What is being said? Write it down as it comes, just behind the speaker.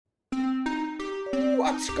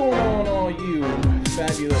What's going on, all you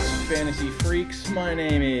fabulous fantasy freaks? My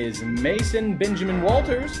name is Mason Benjamin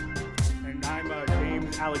Walters. And I'm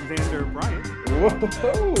James Alexander Bryant.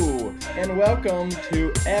 Whoa! And welcome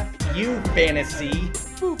to FU Fantasy.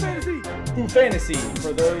 Foo Fantasy! Foo Fantasy,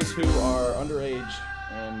 for those who are underage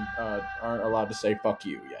and aren't allowed to say fuck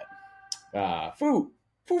you yet. Foo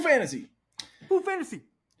Fantasy. Foo Fantasy!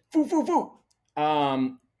 Foo.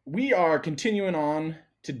 We are continuing on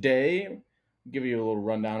today. Give you a little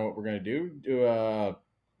rundown of what we're going to do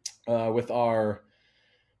with our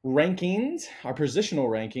rankings, our positional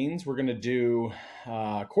rankings. We're going to do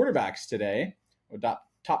quarterbacks today,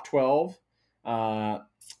 top 12.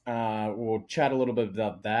 We'll chat a little bit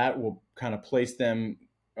about that. We'll kind of place them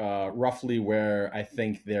roughly where I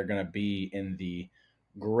think they're going to be in the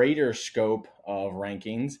greater scope of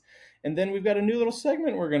rankings. And then we've got a new little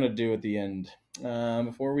segment we're going to do at the end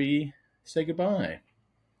before we say goodbye.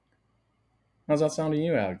 How's that sound to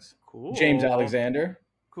you, Alex? Cool. James Alexander.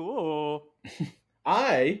 Cool.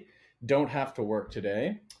 I don't have to work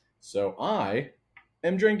today, so I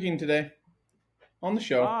am drinking today on the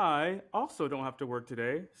show. I also don't have to work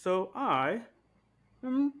today, so I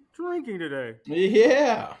am drinking today.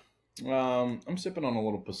 Yeah. I'm sipping on a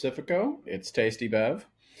little Pacifico. It's tasty, Bev.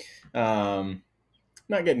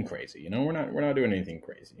 Not getting crazy, we're not doing anything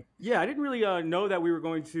crazy. Yeah, I didn't really know that we were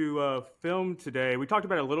going to film today. We talked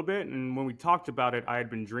about it a little bit, and when we talked about it, I had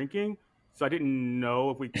been drinking, so I didn't know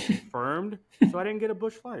if we confirmed, so I didn't get a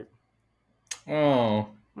Busch Light. Oh,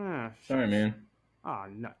 sorry, man. Ah,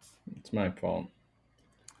 nuts. It's my fault.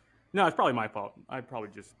 No, it's probably my fault. I probably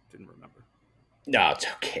just didn't remember. No, it's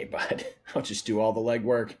okay, bud. I'll just do all the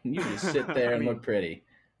legwork. You just sit there and look pretty.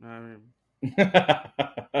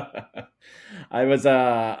 I was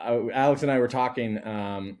Alex and I were talking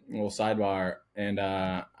a little sidebar, and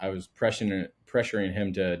I was pressuring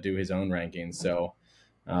him to do his own rankings. So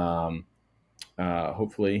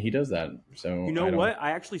hopefully he does that. So you know what?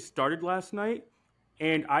 I actually started last night,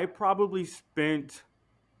 and I probably spent,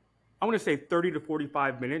 I want to say 30 to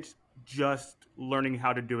 45 minutes just learning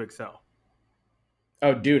how to do Excel.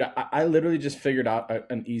 Oh, dude, I literally just figured out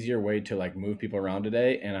an easier way to like move people around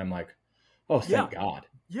today, and I'm like, oh, thank God.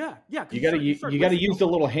 Yeah. You gotta use the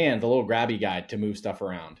little hand, the little grabby guide to move stuff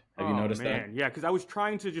around. Have you noticed that? Yeah, because I was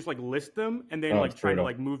trying to just like list them and then trying to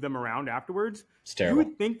like move them around afterwards. It's terrible. You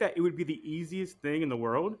would think that it would be the easiest thing in the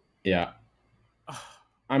world. Yeah.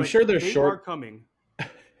 I'm sure they're short. Are coming.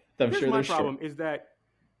 Here's my problem is that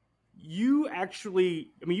you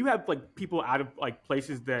actually, you have like people out of like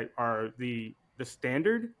places that are the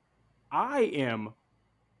standard. I am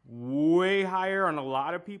way higher on a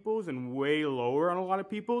lot of people's and way lower on a lot of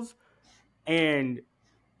people's, and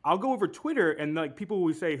I'll go over Twitter and like people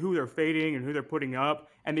will say who they're fading and who they're putting up,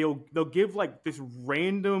 and they'll give like this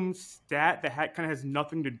random stat that kind of has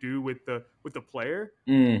nothing to do with the player,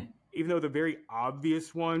 even though the very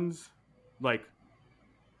obvious ones, like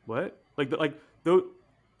what,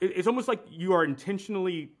 it's almost like you are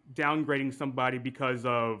intentionally downgrading somebody because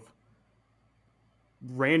of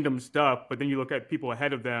random stuff, but then you look at people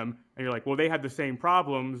ahead of them and you're like, well, they had the same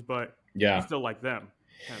problems, but you still like them,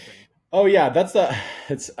 kind of thing. Oh yeah,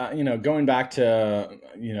 it's going back to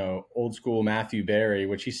old school Matthew Berry,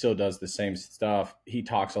 which he still does the same stuff. He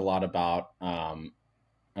talks a lot about I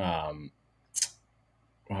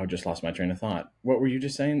just lost my train of thought. What were you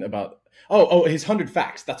just saying about his 100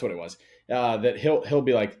 facts? That's what it was. That he'll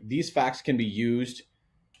be like, these facts can be used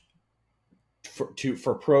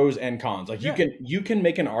for pros and cons. Like you can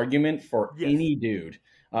make an argument for any dude,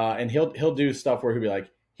 and he'll do stuff where he'll be like,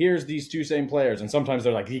 here's these two same players, and sometimes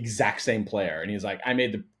they're like the exact same player, and he's like, I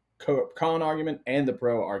made the con argument and the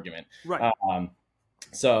pro argument. Right.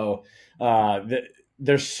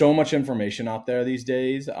 There's so much information out there these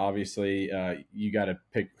days. Obviously, you got to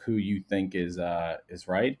pick who you think is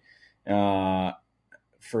right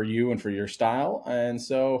for you and for your style, and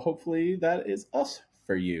so hopefully that is us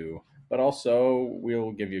for you. But also,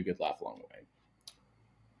 we'll give you a good laugh along the way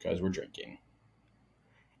because we're drinking.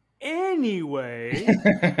 Anyway,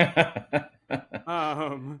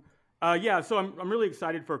 so I'm really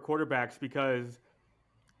excited for quarterbacks because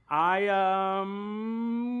I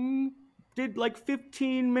did like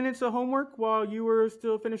 15 minutes of homework while you were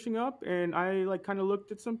still finishing up, and I like kind of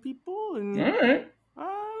looked at some people, and all right.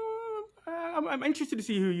 I'm interested to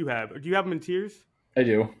see who you have. Do you have them in tiers? I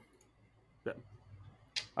do.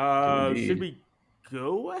 Should we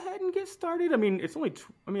go ahead and get started? It's only.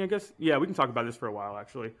 I guess we can talk about this for a while,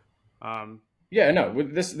 actually.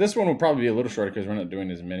 This one will probably be a little shorter because we're not doing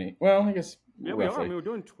as many. Well, I guess. Yeah, we are. We're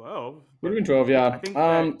doing 12. We're doing 12. Yeah. I think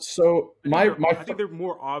I think they're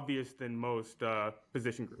more obvious than most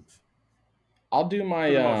position groups. I'll do for the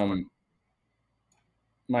most part.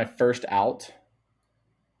 my first out,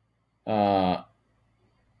 uh,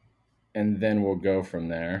 and then we'll go from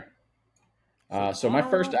there. So So my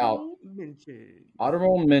first out, honorable mentions.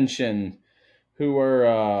 honorable mention, who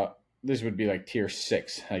are this would be like tier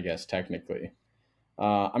 6, I guess technically.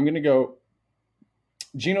 I'm gonna go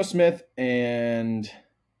Geno Smith and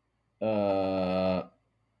uh,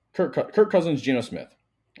 Kirk Cousins, Geno Smith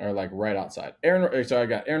are like right outside. So I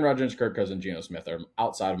got Aaron Rodgers, Kirk Cousins, Geno Smith are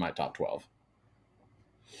outside of my top 12.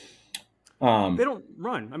 They don't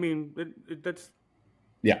run. I mean, that's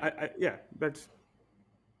Yeah, yeah, that's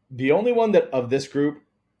the only one that of this group,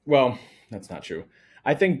 well, that's not true.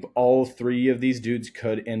 I think all three of these dudes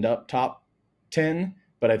could end up top 10,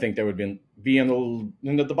 but I think they would be in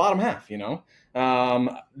the bottom half.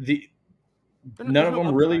 The none there's of no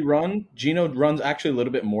them really upside. run. Geno runs actually a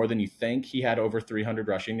little bit more than you think. He had over 300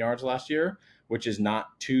 rushing yards last year, which is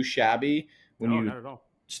not too shabby. When No, you not at all.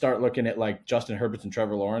 start looking at like Justin Herbert and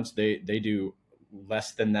Trevor Lawrence, they do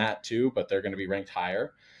less than that too, but they're going to be ranked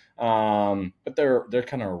higher. But they're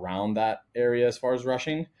kind of around that area as far as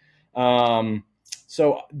rushing.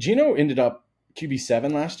 So Geno ended up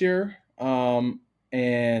QB7 last year,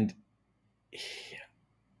 and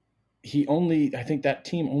he only I think that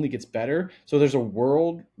team only gets better. So there's a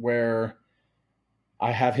world where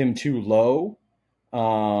I have him too low.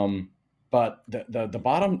 But the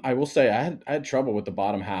bottom, I will say, I had trouble with the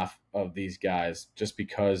bottom half of these guys just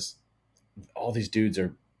because all these dudes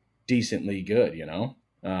are decently good, you know.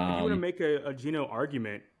 If you want to make a Geno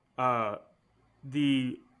argument,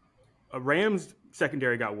 the Rams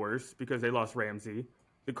secondary got worse because they lost Ramsey.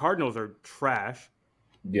 The Cardinals are trash.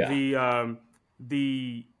 Yeah,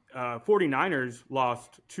 The 49ers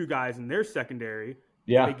lost two guys in their secondary.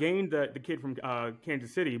 They yeah, gained the kid from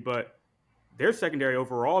Kansas City, but their secondary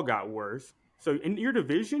overall got worse. So in your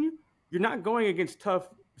division, you're not going against tough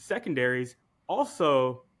secondaries.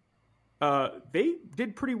 Also, they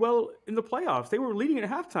did pretty well in the playoffs. They were leading at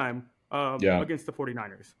halftime yeah. against the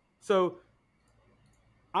 49ers. So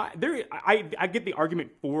I get the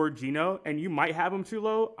argument for Geno, and you might have him too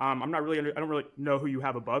low. I'm not really. I don't really know who you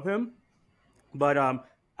have above him, but out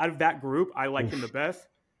of that group, I like him the Oof. best.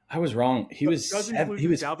 I was wrong. Does He include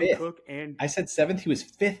was Dalvin fifth. Cook, and I said seventh. He was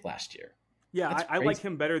fifth last year. yeah, That's I like crazy.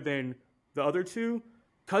 him better than the other two.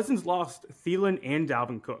 Cousins lost Thielen and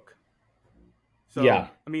Dalvin Cook, so Yeah.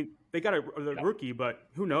 I mean they got a Yeah. rookie, but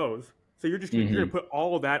who knows? So you're gonna Mm-hmm. put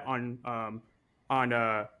all of that on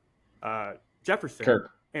Jefferson,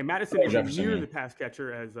 Kirk. and Madison Oh, isn't Jefferson. near Yeah. the pass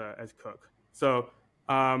catcher as Cook. So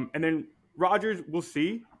and then Rogers, we'll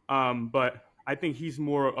see, but I think he's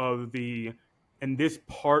more of the in this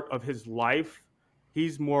part of his life,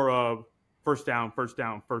 he's more of first down, first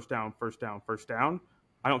down, first down, first down, first down.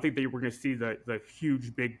 I don't think that we're going to see the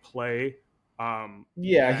huge big play.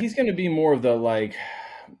 Yeah, That he's going to be more of the like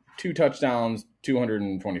 2 touchdowns,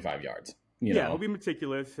 225 yards. You Yeah, he'll know, be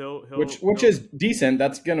meticulous. which He'll is decent.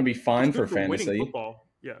 That's going to be It's fine for good for winning fantasy. football.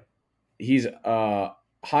 Yeah, He's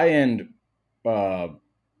high end, uh,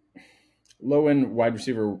 low end wide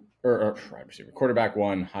receiver or wide receiver, quarterback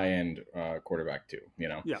one, high end quarterback two.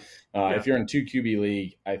 yeah, yeah. If you're in 2 QB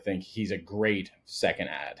league, I think he's a great second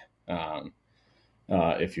ad.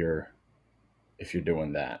 If you're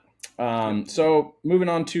doing that. Yep. So moving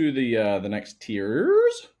on to the next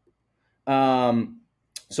tiers.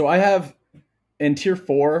 So I have in tier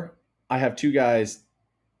 4, I have two guys.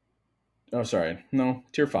 Oh, sorry, no,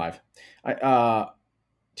 tier 5.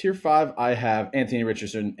 Tier 5, I have Anthony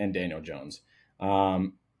Richardson and Daniel Jones.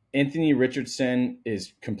 Um, Anthony Richardson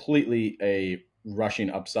is completely a rushing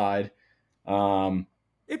upside. Um,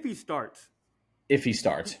 If he starts, if he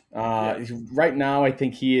starts. yeah. Right now, I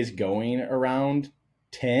think he is going around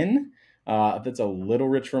 10. That's a little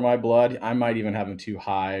rich for my blood. I might even have him too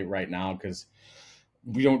high right now because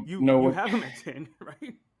we don't know You what. have him at 10,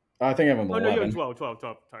 right? I think I have him Oh no, you have 11. 12, 12,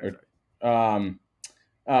 12. Sorry, sorry. Or, You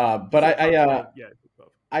but said top 12. Yeah,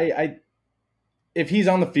 12. I, if he's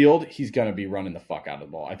on the field, he's gonna be running the fuck out of the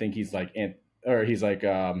ball. I think he's like,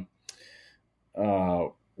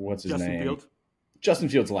 what's his Justin name? Fields. Justin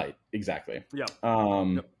Fields light, exactly. Yeah.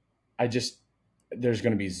 Um, Yep. I just there's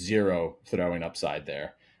going to be zero throwing upside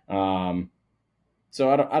there. So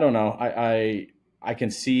I don't know. I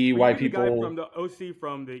can see Well, why you're getting the guy people. from the OC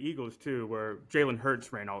from the Eagles too, where Jalen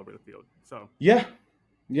Hurts ran all over the field. So Yeah,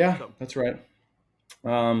 yeah, so that's right.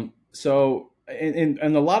 So and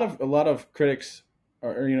a lot of critics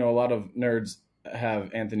or a lot of nerds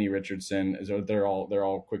have Anthony Richardson. So they're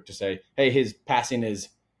all quick to say, hey, his passing is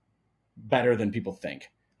better than people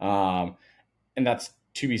think. And that's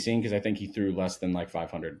to be seen because I think he threw less than like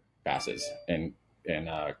 500 passes in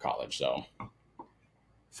college. So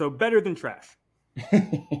So better than trash.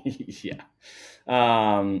 Yeah.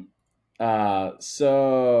 Um, and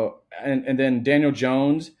then Daniel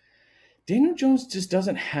Jones. Daniel Jones just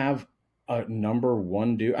doesn't have a number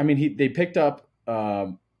one dude. I mean, they picked up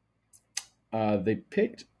Darren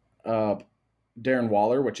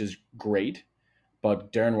Waller, which is great,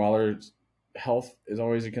 but Darren Waller's health is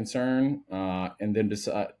always a concern. And then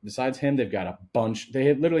besides him, they've got a bunch.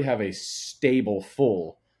 They literally have a stable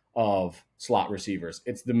full of slot receivers.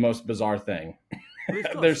 It's the most bizarre thing.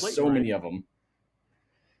 There's Slayton, so right? many of them.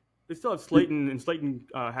 They still have Slayton, and Slayton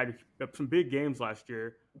had some big games last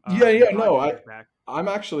year. Yeah, no, Najee is back. I'm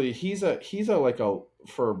actually he's a like a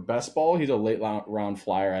for best ball. He's a late round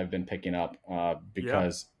flyer. I've been picking up Yeah.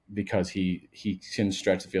 because he can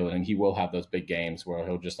stretch the field and he will have those big games where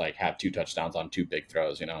he'll just like have 2 touchdowns on 2 big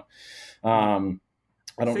throws. I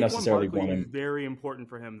don't Saquon necessarily Barkley want is him. very important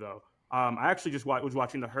for him, though. I actually just was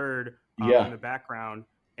watching the herd in Yeah, the background,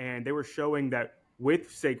 and they were showing that with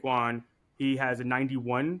Saquon, he has a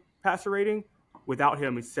 91 passer rating. Without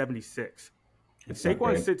him, he's 76. If it's not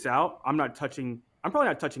Saquon great. sits out, I'm probably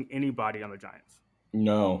not touching anybody on the Giants.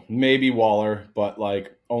 No, maybe Waller, but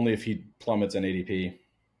like only if he plummets an ADP,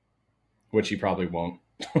 which he probably won't.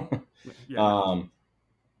 Yeah, no.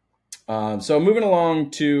 um, so moving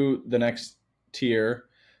along to the next tier,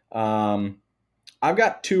 um, I've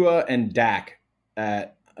got Tua and Dak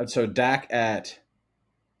Dak at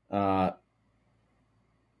uh,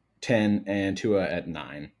 10 and Tua at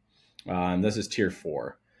 9. This is tier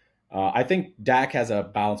 4. I think Dak has a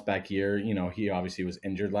bounce back year. He obviously was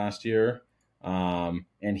injured last year, and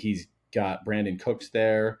he's got Brandon Cooks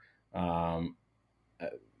there.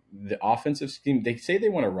 The offensive scheme, they say they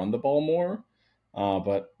want to run the ball more,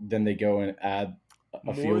 but then they go and add a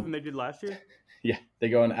More field. than they did last year. Yeah, they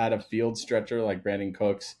go and add a field stretcher like Brandon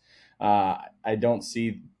Cooks. I don't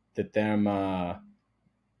see that them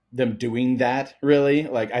doing that really.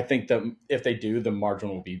 Like I think that if they do, the margin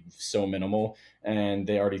will be so minimal, and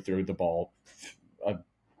they already threw the ball a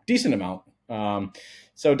decent amount.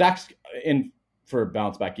 So Dak's in for a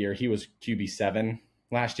bounce back year. He was QB7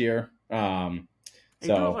 last year. And he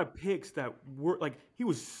threw a So lot of picks that were like he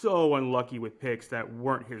was so unlucky with picks that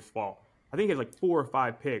weren't his fault. I think he had like 4 or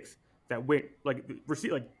 5 picks that went like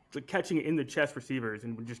catching it in the chest receivers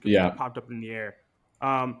and would just yeah, popped up in the air.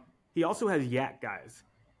 He also has yak guys,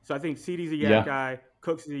 so I think CD's a yak yeah, guy,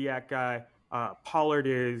 Cooks is a yak guy, Pollard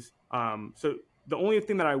is. So the only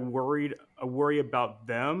thing that I worry about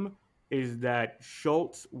them is that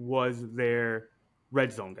Schultz was their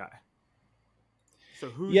red zone guy. So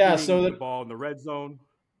who's yeah. So getting the that ball in the red zone?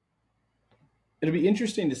 it'll be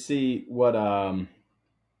interesting to see what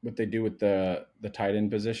they do with the tight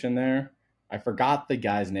end position there. I forgot the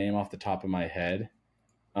guy's name off the top of my head,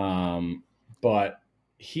 but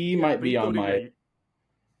he Yeah, might but be you on go to my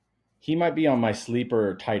he might be on my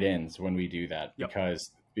sleeper tight ends when we do that yep, yep.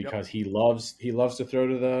 because he loves to throw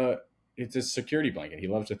to the it's a security blanket. He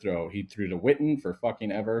loves to throw. He threw to Witten for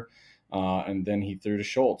fucking ever, and then he threw to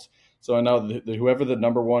Schultz. So I know whoever the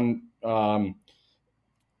number one.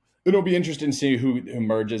 It'll be interesting to see who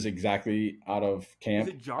emerges exactly out of Is camp.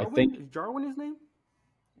 it I Jarwin? think Is Jarwin his name?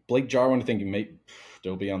 Blake Jarwin, I think he may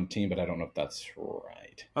still be on the team, but I don't know if that's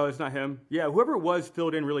right. Oh, it's not him. Yeah, whoever it was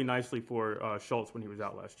filled in really nicely for Schultz when he was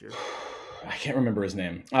out last year. I can't remember his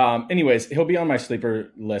name. Anyways, he'll be on my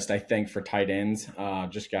sleeper list, I think, for tight ends.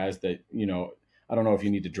 Just guys that, I don't know if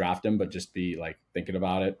you need to draft him, but just be like thinking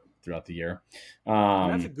about it throughout the year.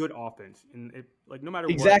 And that's a Um, good offense. And it, like no matter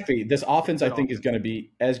what, exactly. This it's a offense, I good think, is offense going to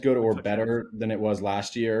be as good with or touchdowns. better than it was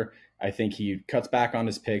last year. I think he cuts back on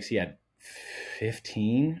his picks. He had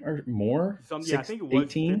 15 or more, I six, think it was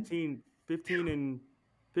 18. 15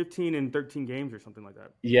 and 13 games or something like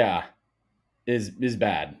that. Yeah, is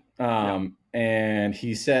bad. Yeah. And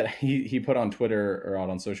he said he put on Twitter or out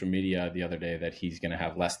on social media the other day that he's going to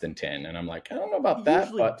have less than 10, and I'm like, I don't know He about that,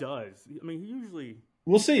 usually but does. I mean, he usually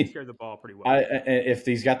we'll takes see. care of the ball pretty well. If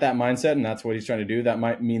he's got that mindset and that's what he's trying to do, that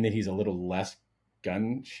might mean that he's a little less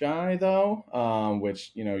gun shy though,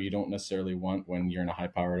 which you don't necessarily want when you're in a high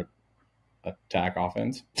powered attack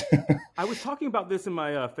offense. I was talking about this in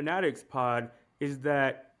my Fanatics pod. Is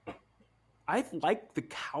that I like the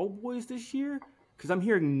Cowboys this year because I'm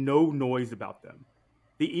hearing no noise about them.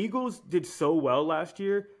 The Eagles did so well last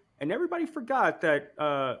year, and everybody forgot that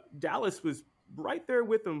Dallas was right there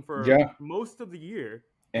with them for Yeah, most of the year,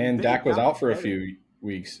 and and they Dak was out got for a better. few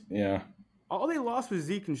weeks. Yeah, All they lost was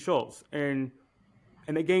Zeke and Schultz, and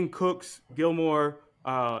they gained Cooks, Gilmore,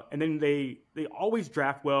 and then they always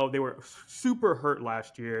draft well. They were super hurt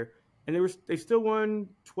last year, and they still won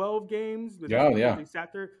 12 games. But that's yeah, because yeah. they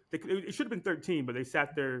sat there. It should have been 13, but they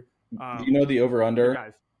sat there Do you know the over The under?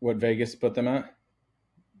 guys. What Vegas put them at?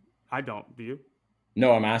 I don't. Do you?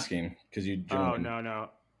 No, I'm asking because you Oh joined. no no.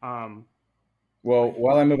 Um, Well, I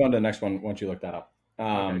while I move on to the next one, why don't you look that up?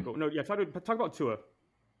 okay cool. No, yeah. Talk about Tua.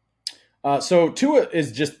 So Tua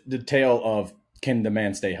is just the tale of, can the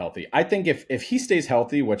man stay healthy? I think if he stays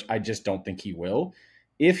healthy, which I just don't think he will,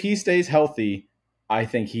 if he stays healthy, I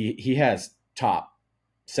think he has top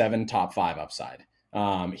seven, top five upside.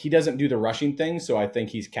 He doesn't do the rushing thing, so I think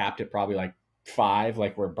he's capped at probably like five,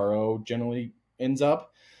 like where Burrow generally ends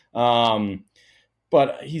up. Um,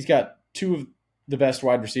 but he's got two of the best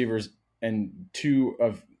wide receivers and two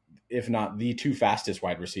of, if not the two fastest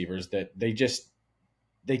wide receivers, that they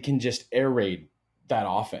can just air raid that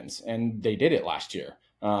offense, and they did it last year.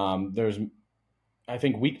 There's, I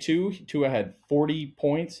think week two, Tua had 40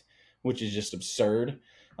 points, which is just absurd.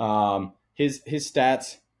 His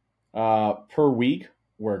stats per week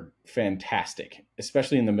were fantastic,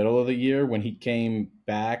 especially in the middle of the year when he came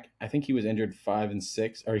back. I think he was injured 5 and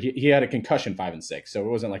 6, or he had a concussion 5 and 6, so it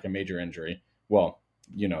wasn't like a major injury. Well,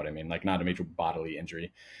 you know what I mean, like not a major bodily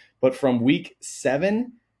injury. But from week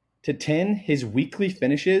 7 to 10, his weekly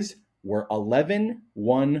finishes were 11,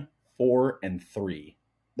 1, 4, and 3.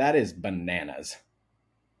 That is bananas.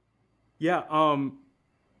 Yeah.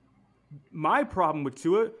 My problem with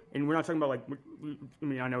Tua, and we're not talking about like, I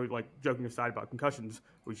mean, I know like joking aside about concussions,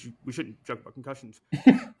 which we shouldn't joke about concussions.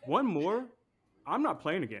 One more, I'm not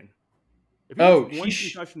playing again. If he gets Oh, one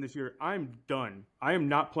concussion this year, I'm done. I am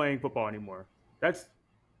not playing football anymore. That's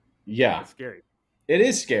yeah, that's scary. it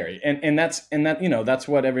is scary, and that, that's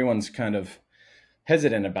what everyone's kind of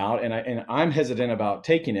hesitant about, and I'm hesitant about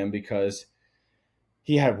taking him because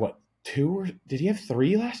he had what, two, or did he have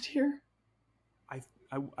three last year?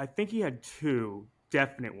 I think he had two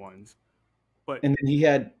definite ones, but And then he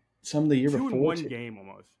had some the year two in before one too, game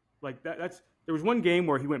almost. Like that's there was one game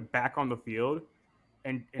where he went back on the field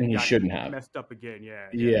and and he got shouldn't have. messed up again. Yeah,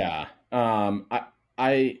 yeah. Yeah.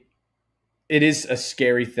 I it is a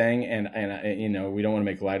scary thing, and we don't want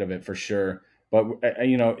to make light of it for sure, but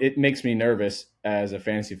it makes me nervous as a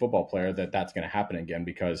fantasy football player that that's going to happen again,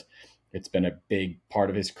 because it's been a big part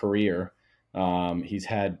of his career. He's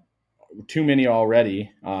had too many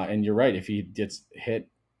already, and you're right. If he gets hit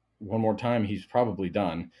one more time, he's probably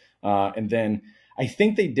done. And then I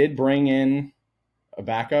think they did bring in a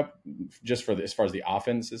backup just as far as the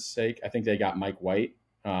offense's sake. I think they got Mike White,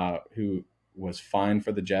 who was fine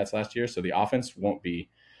for the Jets last year, so the offense won't be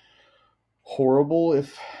horrible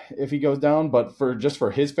if he goes down. But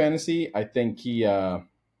for his fantasy, I think it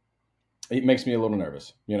makes me a little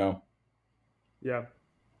nervous. Yeah.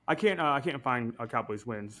 I can't find Cowboys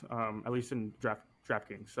wins, at least in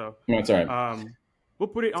DraftKings. So That's all right. we'll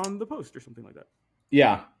put it on the post or something like that.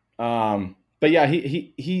 Yeah. But yeah,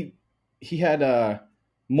 he had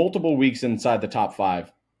multiple weeks inside the top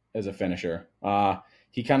five as a finisher.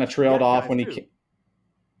 He kind of trailed Yak off guys when he too.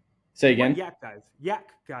 say What again. yak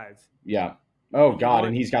guys. Yeah. Oh You God, and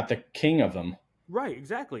want he's got the king of them. right?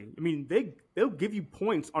 Exactly. I mean, they'll give you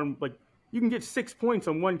points on like you can get 6 points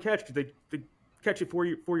on one catch because they catch it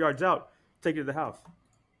 4 yards out, take it to the house.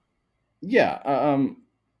 Yeah.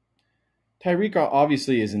 Tyreek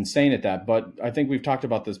obviously is insane at that, but I think we've talked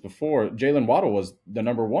about this before. Jalen Waddle was the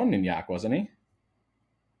number one in Yak, wasn't he?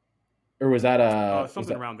 Or was that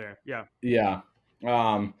Something around there. Yeah. yeah.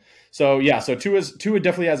 So Tua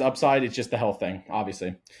definitely has upside. It's just the health thing,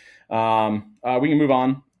 obviously. We can move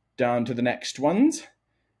on down to the next ones.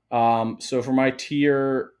 So for my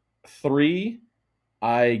tier 3,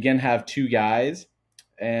 I again have two guys,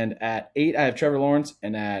 and at 8 I have Trevor Lawrence,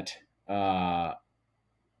 and at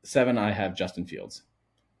 7 I have Justin Fields.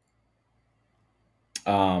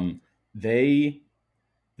 Um, they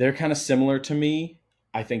they're kind of similar to me.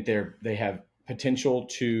 I think they have potential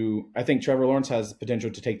to. I think Trevor Lawrence has potential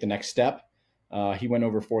to take the next step. He went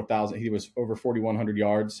over 4,000. He was over 4,100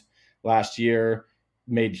 yards last year.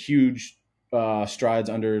 Made huge strides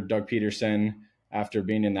under Doug Peterson after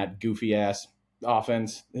being in that goofy ass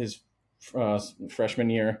offense his freshman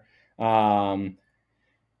year. Uh,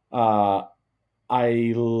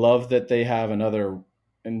 I love that they have another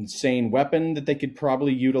insane weapon that they could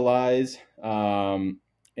probably utilize.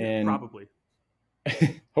 And Probably.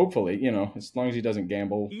 hopefully, as long as he doesn't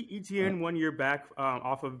gamble. ETN 1 year back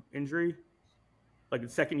off of injury, like the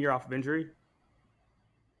second year off of injury.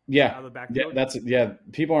 Yeah, Out of the backfield.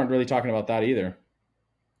 People aren't really talking about that either.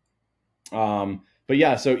 But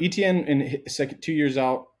yeah, so ETN in his second 2 years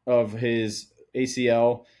out of his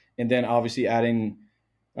ACL, and then obviously adding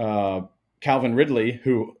Calvin Ridley,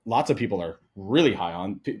 who lots of people are really high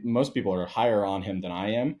on. Most people are higher on him than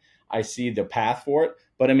I am. I see the path for it,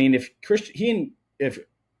 but I mean, if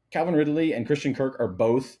Calvin Ridley and Christian Kirk are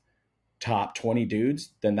both top 20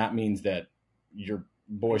 dudes, then that means that your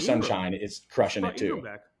boy And Ingram. Sunshine is crushing it Ingram too.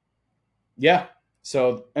 back. Yeah.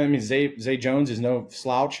 So, I mean, Zay Jones is no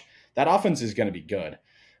slouch. That offense is going to be good.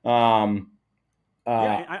 And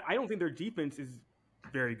I don't think their defense is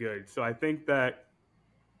very good. So I think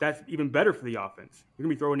that's even better for the offense. You're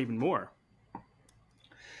going to be throwing even more.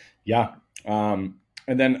 Yeah. And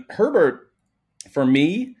then Herbert, for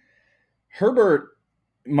me, Herbert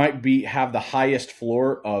might have the highest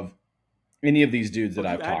floor of any of these dudes that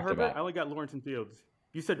I've talked Herbert? about. I only got Lawrence and Fields.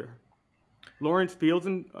 You said Lawrence, Fields,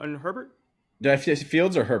 and Herbert? Did I say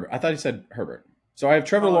Fields or Herbert? I thought you said Herbert. So I have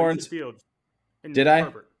Trevor Lawrence. Fields. And Did I?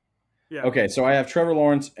 Herbert. Yeah. Okay, so I have Trevor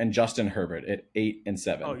Lawrence and Justin Herbert at 8 and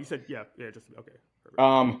 7. Oh, you said just okay.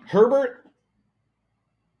 Herbert,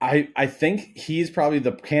 I think he's probably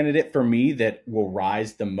the candidate for me that will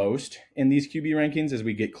rise the most in these QB rankings as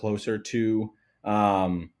we get closer to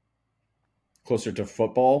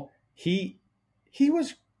football. He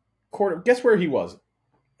was Guess where he was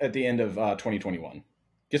at the end of 2021.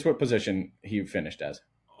 Guess what position he finished as?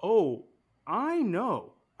 Oh, I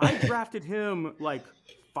know. I drafted him like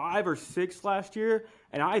 5 or 6 last year,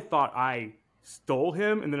 and I thought I stole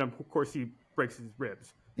him, and then of course he breaks his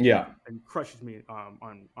ribs. Yeah, and crushes me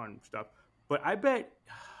on stuff. But I bet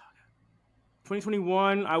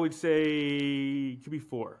 2021, I would say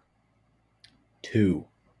QB4. 2.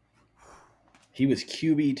 He was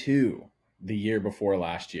QB2 the year before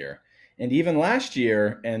last year. And even last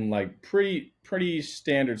year, and like pretty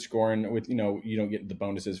standard scoring with, you don't get the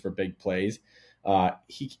bonuses for big plays. I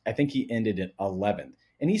think he ended at 11th,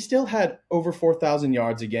 and he still had over 4,000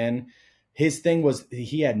 yards again. His thing was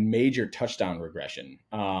he had major touchdown regression.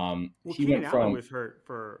 He went from Allen was hurt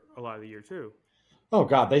for a lot of the year too. Oh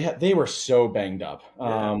God, they were so banged up.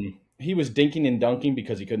 Yeah. He was dinking and dunking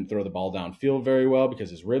because he couldn't throw the ball downfield very well because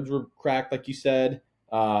his ribs were cracked, like you said.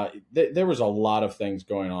 There was a lot of things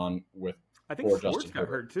going on with. I think Schwartz got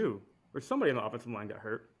hurt too, or somebody in the offensive line got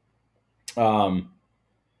hurt.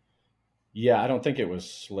 Yeah, I don't think it was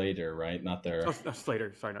Slater, right? Not there. Oh,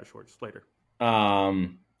 Slater. Sorry, not Schwartz. Slater.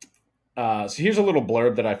 So here's a little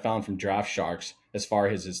blurb that I found from Draft Sharks as far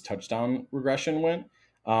as his touchdown regression went.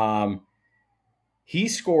 He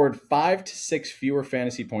scored 5 to 6 fewer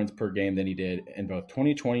fantasy points per game than he did in both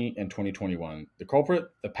 2020 and 2021. The culprit,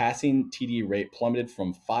 the passing TD rate plummeted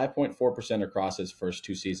from 5.4% across his first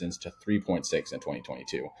 2 seasons to 3.6 in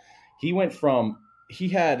 2022. He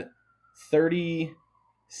had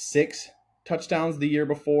 36 touchdowns the year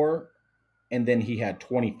before, and then he had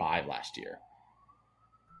 25 last year.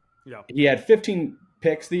 Yeah. He had 15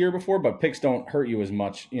 picks the year before, but picks don't hurt you as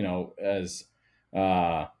much, as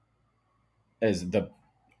the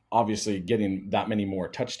obviously getting that many more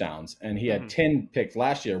touchdowns. And he had 10 picks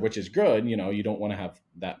last year, which is good. You don't want to have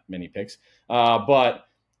that many picks. But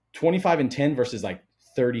 25 and 10 versus like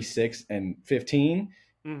 36 and 15,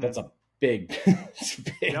 that's a big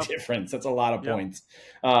difference. That's a lot of points.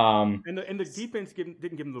 And the defense didn't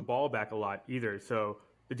give him the ball back a lot either. So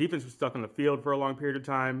the defense was stuck on the field for a long period of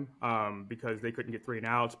time because they couldn't get 3 and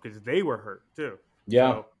outs because they were hurt too.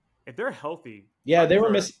 Yeah. So if they're healthy. Yeah, they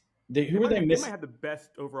were missing. They might have the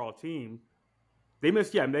best overall team. They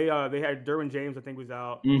missed. Yeah, they had Derwin James. I think was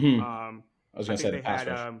out. Mm-hmm. I was going to say they had.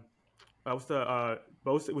 Was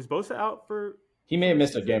Bosa out for? He may have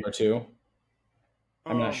missed a game or two.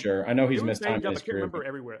 I'm not sure. I know he's missed time in his career. I can't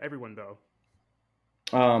remember everyone though.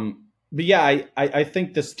 But yeah, I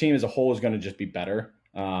think this team as a whole is going to just be better.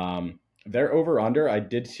 Their over under, I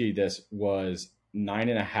did see this, was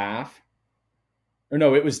 9.5. Or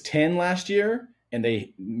no, it was 10 last year. And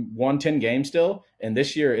they won 10 games still, and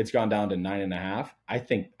this year it's gone down to 9.5. I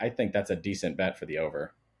think that's a decent bet for the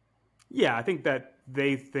over. Yeah, I think that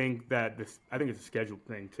they think that this. I think it's a scheduled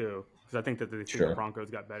thing too, because I think that they think the Broncos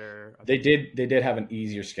got better. They did have an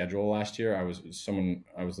easier schedule last year. I was listening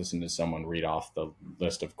to someone read off the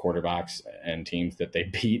list of quarterbacks and teams that they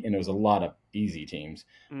beat, and it was a lot of easy teams.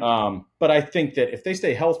 But I think that if they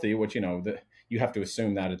stay healthy, which you have to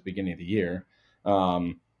assume that at the beginning of the year.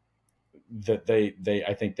 That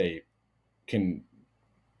I think they can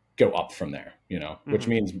go up from there, which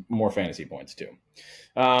means more fantasy points too.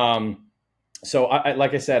 So I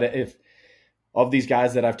like I said, if of these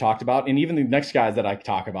guys that I've talked about, and even the next guys that I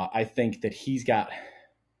talk about, I think that he's got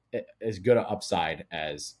as good an upside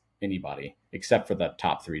as anybody, except for the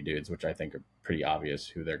top 3 dudes, which I think are pretty obvious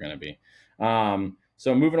who they're going to be.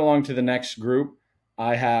 So moving along to the next group,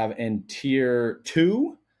 I have in tier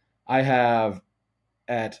 2, I have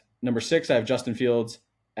at number 6, I have Justin Fields.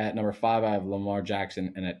 At number 5, I have Lamar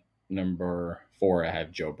Jackson. And at number 4, I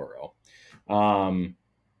have Joe Burrow.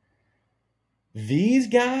 These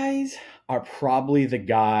guys are probably the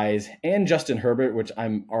guys, and Justin Herbert, which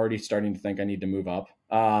I'm already starting to think I need to move up,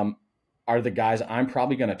 are the guys I'm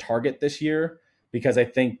probably going to target this year because I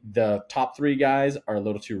think the top three guys are a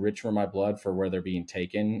little too rich for my blood for where they're being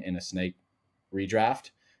taken in a snake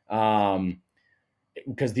redraft.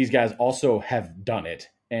 Because these guys also have done it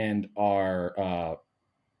and are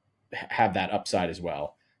have that upside as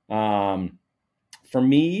well. For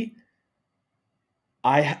me,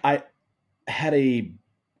 I had a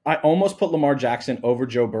I almost put Lamar Jackson over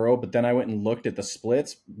Joe Burrow, but then I went and looked at the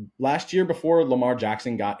splits last year before Lamar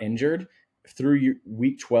Jackson got injured through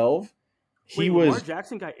week 12. He Wait, Lamar was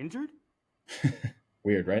Jackson got injured?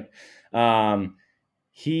 weird, right?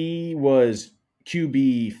 He was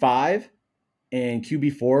QB5 and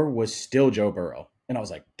QB4 was still Joe Burrow. And I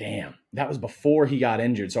was like, damn, that was before he got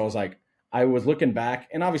injured. So I was like, I was looking back,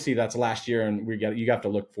 and obviously that's last year, and you have to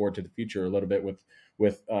look forward to the future a little bit with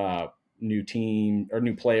new team or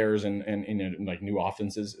new players and like new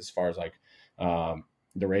offenses as far as like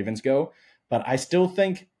the Ravens go. But I still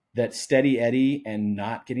think that steady Eddie and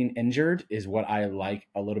not getting injured is what I like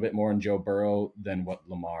a little bit more in Joe Burrow than what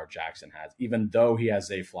Lamar Jackson has, even though he has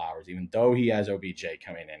Zay Flowers, even though he has OBJ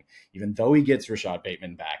coming in, even though he gets Rashad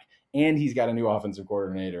Bateman back, and he's got a new offensive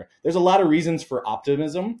coordinator. There's a lot of reasons for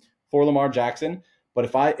optimism for Lamar Jackson, but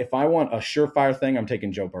if I want a surefire thing, I'm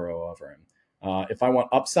taking Joe Burrow over him. If I want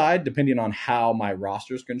upside, depending on how my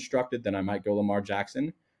roster is constructed, then I might go Lamar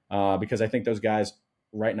Jackson because I think those guys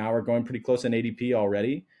right now are going pretty close in ADP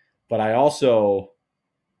already. But I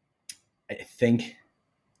think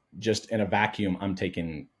just in a vacuum, I'm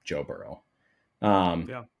taking Joe Burrow.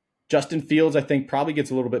 Yeah. Justin Fields, I think, probably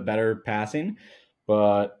gets a little bit better passing,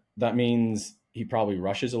 but that means he probably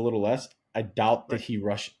rushes a little less. I doubt that he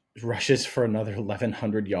rushes for another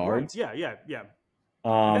 1,100 yards. Right. Yeah.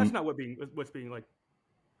 That's not what's being like.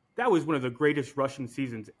 That was one of the greatest rushing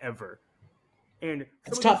seasons ever. And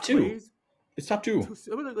it's top two. It's top two.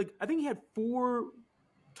 Like I think he had 4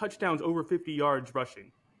 touchdowns over 50 yards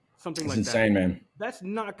rushing, something like that. That's insane, man. That's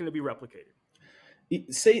not going to be replicated.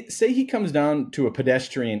 Say he comes down to a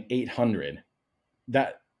pedestrian 800.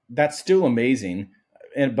 That's still amazing,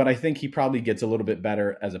 but I think he probably gets a little bit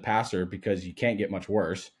better as a passer because you can't get much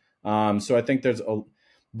worse. So I think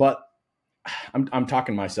but I'm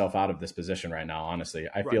talking myself out of this position right now. Honestly,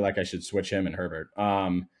 I feel like I should switch him and Herbert.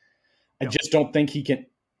 I just don't think he can.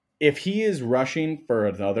 If he is rushing for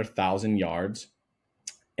another 1,000 yards,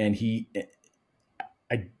 and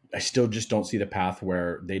I still just don't see the path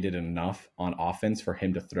where they did enough on offense for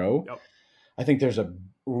him to throw. Yep. I think there's a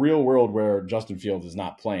real world where Justin Fields is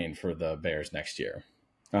not playing for the Bears next year.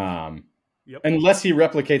 Unless he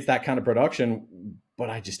replicates that kind of production, but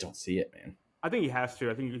I just don't see it, man. I think he has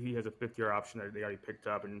to. I think he has a 5th-year option that they already picked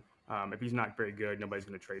up, and if he's not very good, nobody's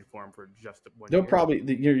going to trade for him for just 1 year. They'll probably.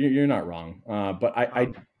 You're not wrong, but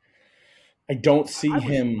I don't see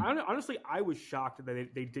him. Honestly, I was shocked that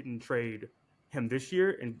they didn't trade him this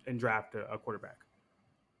year and draft a quarterback.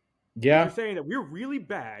 Yeah, they're saying that we're really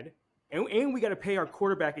bad, and we got to pay our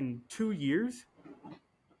quarterback in 2 years.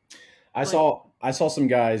 I saw some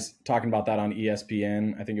guys talking about that on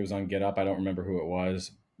ESPN. I think it was on Get Up. I don't remember who it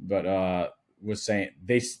was, but was saying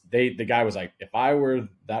the guy was like, if I were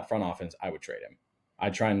that front offense, I would trade him.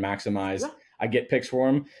 I'd try and maximize. Yeah. I get picks for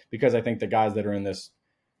him because I think the guys that are in this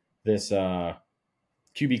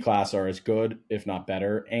QB class are as good, if not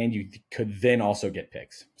better, and you could then also get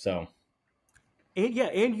picks. So,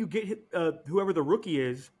 and you get whoever the rookie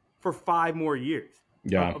is for 5 more years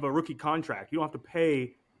of a rookie contract. You don't have to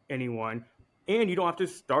pay anyone, and you don't have to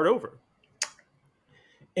start over.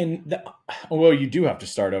 And well, you do have to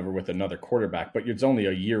start over with another quarterback, but it's only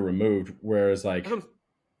a year removed. Whereas, like,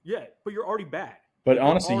 yeah, but you're already bad. But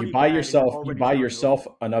honestly, you buy yourself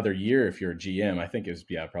another year if you're a GM. I think it's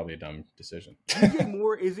probably a dumb decision. DJ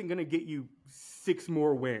Moore isn't going to get you 6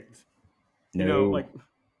 more wins. No,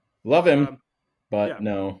 love him, but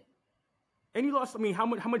no. And you lost. I mean, how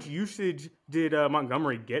much usage did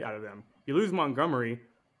Montgomery get out of them? You lose Montgomery,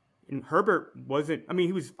 and Herbert wasn't. I mean,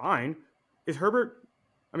 he was fine. Is Herbert?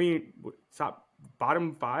 I mean, top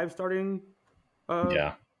bottom 5 starting.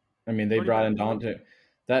 Yeah, I mean they brought in Dante.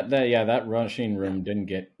 That rushing room didn't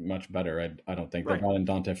get much better. I don't think they brought in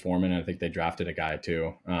Dante Foreman. I think they drafted a guy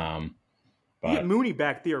too. But you get Mooney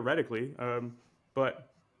back theoretically,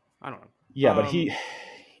 but I don't know. Yeah, but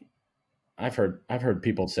I've heard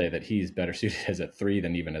people say that he's better suited as a 3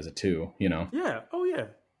 than even as a 2. You know? Yeah. Oh yeah.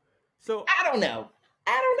 So I don't know.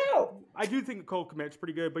 I do think Cole Kmet's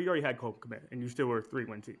pretty good, but you already had Cole Kmet, and you still were a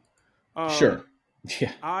 3-win team. Sure.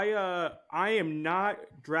 Yeah. I am not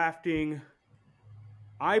drafting.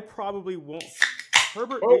 I probably won't.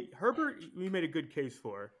 Oh, Herbert, we made a good case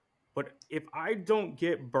for, but if I don't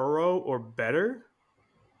get Burrow or better,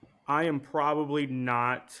 I am probably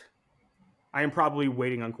not. I am probably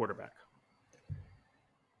waiting on quarterback.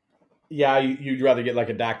 yeah, you'd rather get like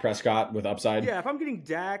a Dak Prescott with upside. Yeah, if I'm getting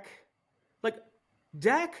Dak, like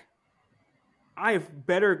Dak, I have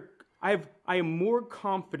better. I am more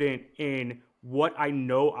confident in what I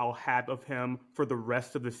know I'll have of him for the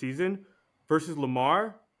rest of the season versus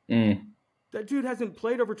Lamar. Mm. That dude hasn't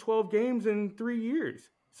played over 12 games in 3 years.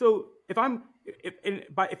 So if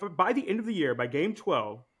by the end of the year, by game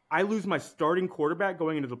 12, I lose my starting quarterback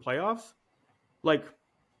going into the playoffs, like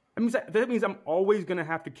that means I'm always going to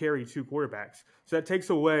have to carry two quarterbacks. So that takes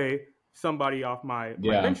away somebody off my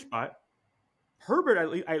Yeah, bench spot.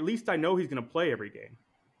 Herbert, at least I know he's going to play every game.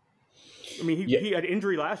 I mean, yeah, he had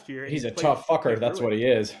injury last year, and he's a tough fucker. played That's through what it. he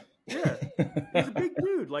is. Yeah, he's a big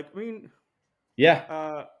dude. Like, I mean, Yeah,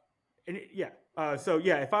 uh, yeah. So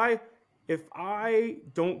yeah, if I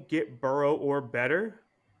don't get Burrow or better,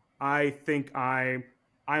 I think I'm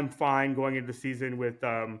fine going into the season with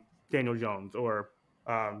Daniel Jones or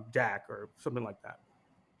Dak or something like that.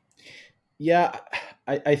 yeah.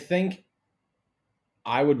 I think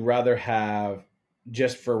I would rather have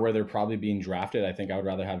just for where they're probably being drafted. I think I would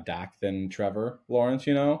rather have Dak than Trevor Lawrence.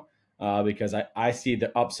 Because I see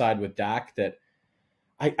the upside with Dak that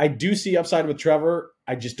I do see upside with Trevor.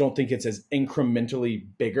 I just don't think it's as incrementally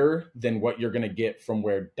bigger than what you're going to get from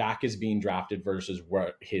where Dak is being drafted versus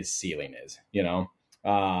what his ceiling is.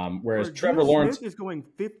 Whereas Or Trevor Geno Lawrence, Smith is going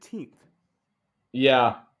 15th.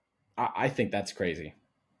 yeah, I think that's crazy.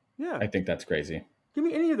 Yeah, I think that's crazy. give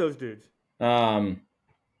me any of those dudes. Um,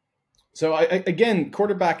 so again,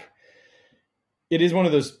 quarterback, it is one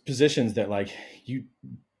of those positions that like you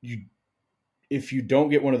if you don't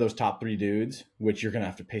get one of those top three dudes, which you're gonna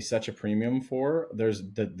have to pay such a premium for, there's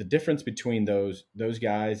the difference between those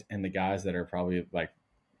guys and the guys that are probably like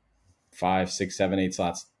 5, 6, 7, 8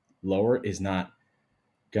 slots lower is not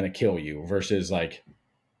gonna kill you versus like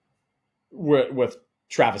with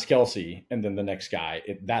Travis Kelce and then the next guy.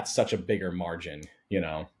 That's such a bigger margin.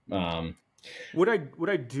 What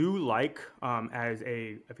I do like as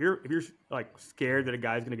a if you're like scared that a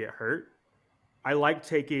guy's gonna get hurt, I like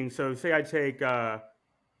taking. So say I take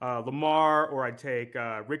Lamar or I take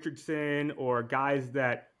Richardson or guys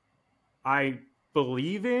that I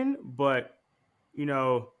believe in, but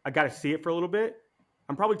I got to see it for a little bit.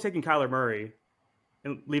 I'm probably taking Kyler Murray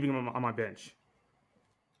and leaving him on my bench.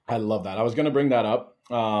 I love that. I was gonna bring that up.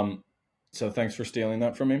 So thanks for stealing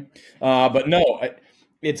that from me. But no,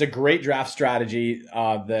 it's a great draft strategy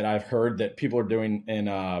that I've heard that people are doing in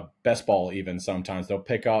best ball. Even sometimes they'll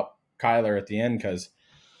pick up Kyler at the end because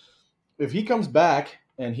if he comes back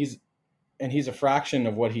and he's a fraction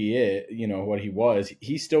of what he is, what he was,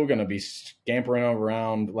 he's still going to be scampering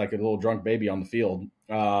around like a little drunk baby on the field.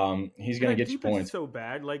 He's going to get you defense points. is so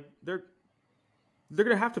bad, like they're going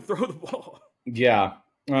to have to throw the ball. Yeah.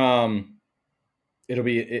 Yeah.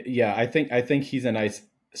 I think he's a nice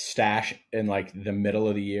stash in like the middle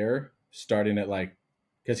of the year, starting at like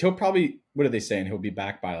because he'll probably what are they saying? He'll be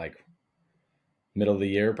back by like middle of the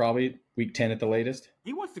year, probably week 10 at the latest.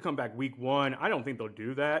 He wants to come back week 1. I don't think they'll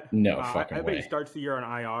do that. No fucking I bet he way. starts the year on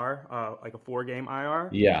IR, like a 4-game IR.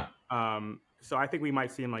 Yeah. So I think we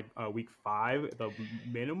might see him like week 5 at the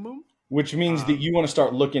minimum. Which means that you want to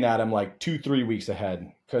start looking at him like 2-3 weeks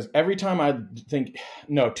ahead. Because every time I think,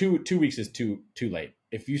 no, 2 weeks is too late.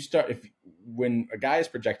 When a guy is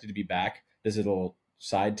projected to be back, this is a little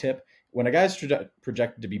side tip. When a guy is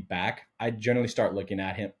projected to be back, I generally start looking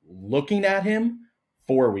at him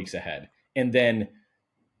 4 weeks ahead, and then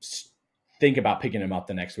think about picking him up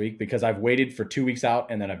the next week because I've waited for 2 weeks out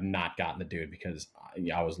and then I've not gotten the dude because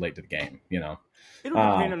I was late to the game. It'll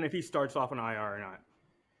depend on if he starts off on IR or not.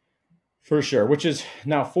 For sure, which is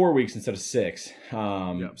now 4 weeks instead of 6.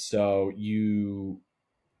 Yep. So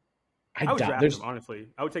I would draft him, honestly.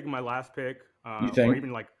 I would take him my last pick. You think? Or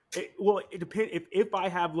even like, it depends. If I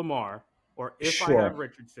have Lamar or if Sure. I have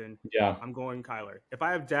Richardson, Yeah. I'm going Kyler. If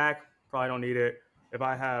I have Dak, probably don't need it. If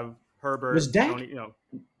I have Herbert, Was Dak? I don't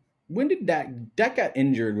need, When did Dak got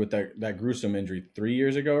injured with that gruesome injury 3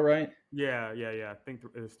 years ago, right? Yeah. I think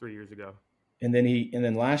it was 3 years ago. And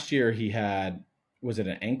then last year he had, was it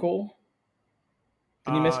an ankle?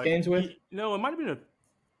 Did he miss games with? No, it might have been a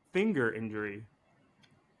finger injury.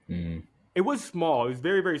 Mm. It was small. It was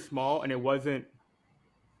very, very small, and it wasn't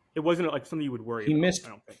like something you would worry about. He missed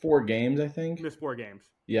 4 games, I think. He missed 4 games.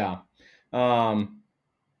 Yeah.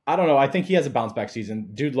 I don't know. I think he has a bounce back season.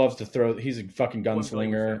 Dude loves to throw. He's a fucking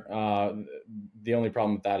gunslinger. The only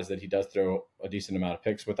problem with that is that he does throw a decent amount of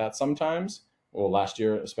picks with that sometimes. well, last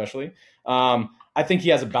year especially. I think he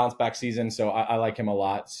has a bounce back season, so I like him a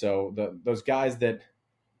lot. So those guys that,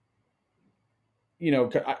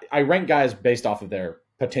 I rank guys based off of their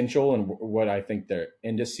potential and what I think their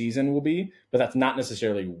end of season will be, but that's not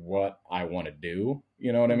necessarily what I want to do.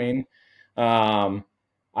 You know what I Mhm. mean?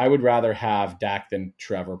 I would rather have Dak than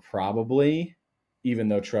Trevor, probably, even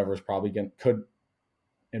though Trevor's probably could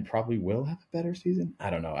and probably will have a better season. I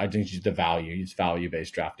don't know. I think it's the value. It's value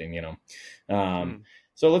based drafting. Mhm.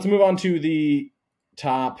 So let's move on to the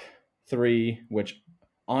top three, which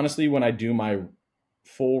honestly, when I do my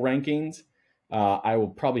full rankings, I will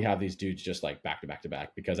probably have these dudes just like back to back to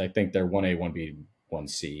back because I think they're 1A, 1B,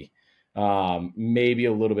 1C. Maybe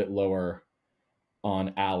a little bit lower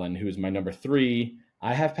on Allen, who is my number three.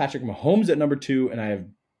 I have Patrick Mahomes at number two, and I have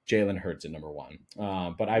Jalen Hurts at number one.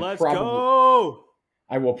 But Let's go.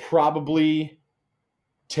 I will probably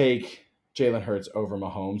take Jalen Hurts over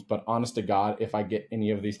Mahomes. But honest to God, if I get any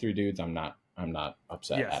of these three dudes, I'm not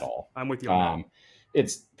upset at Yes, all. I'm with you on that.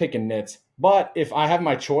 It's picking nits. But if I have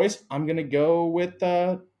my choice, I'm gonna go with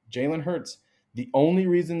Jalen Hurts. The only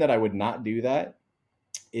reason that I would not do that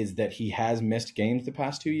is that he has missed games the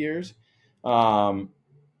past 2 years.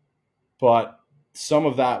 But some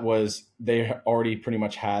of that was they already pretty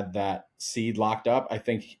much had that seed locked up. I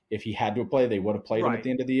think if he had to play, they would have played him at Right. the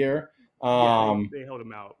end of the year. Yeah, they held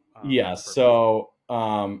him out Yeah, on purpose. so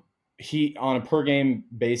he on a per game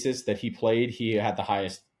basis that he played, he had the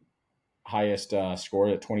highest score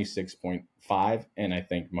at 26.5, and I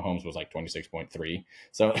think Mahomes was like 26.3.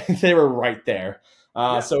 So they were right there.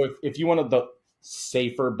 Yeah. So if you wanted the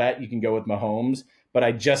safer bet, you can go with Mahomes. But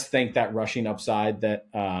I just think that rushing upside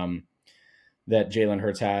that Jalen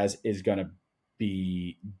Hurts has is going to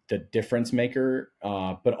be the difference maker.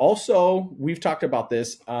 But also, we've talked about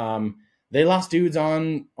this. They lost dudes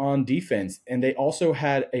on defense, and they also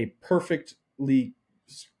had a perfectly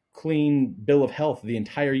clean bill of health the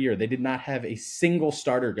entire year. They did not have a single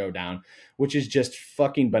starter go down, which is just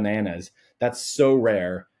fucking bananas. That's so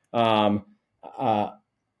rare. Uh,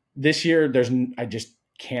 this year, I just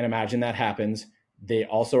can't imagine that happens. They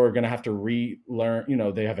also are going to have to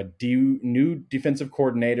relearn. They have a new defensive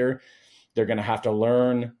coordinator. They're going to have to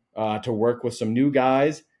learn to work with some new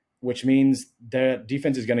guys, which means the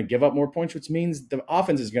defense is going to give up more points, which means the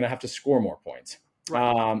offense is going to have to score more points.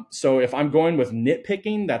 Right. So if I'm going with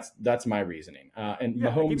nitpicking, that's my reasoning. And Yeah,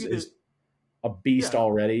 I give Mahomes you is the a beast yeah.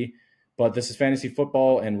 already, but this is fantasy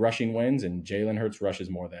football and rushing wins, and Jalen Hurts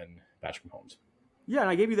rushes more than Patrick Mahomes. Yeah, and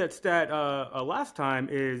I gave you that stat last time.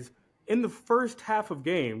 Is in the first half of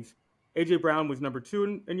games, AJ Brown was number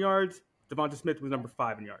 2 in yards. Devonta Smith was number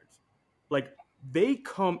 5 in yards. Like they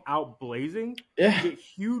come out blazing, Yeah, get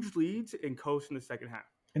huge leads, and coast in the second half.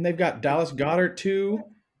 and they've got And Dallas Goddard too.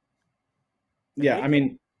 and Yeah, they I can,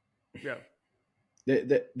 mean, yeah,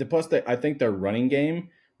 the plus I think their running game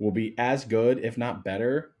will be as good, if not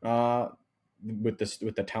better, with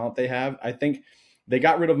the talent they have. I think they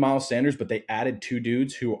got rid of Miles Sanders, but they added two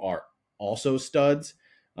dudes who are also studs,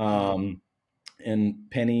 mm-hmm. and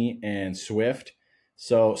Penny and Swift.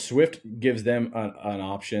 So Swift gives them an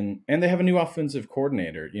option, and they have a new offensive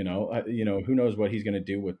coordinator. Who knows what he's going to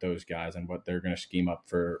do with those guys and what they're going to scheme up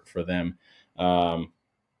for them. But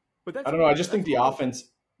I that's don't know. I just think that's cool.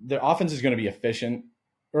 the offense is going to be efficient,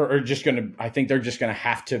 or just going to. I think they're just going to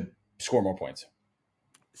have to score more points.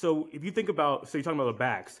 So if you think about, so you're talking about the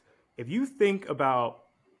backs. If you think about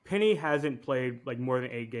Penny hasn't played like more than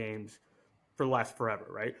 8 games for the last forever,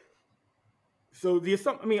 right? So the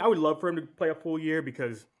assumption, I mean, I would love for him to play a full year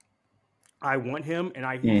because I want him, and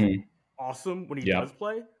he's Mm-hmm. awesome when he Yeah, does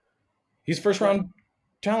play. he's first But round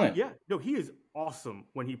talent. yeah, no, he is awesome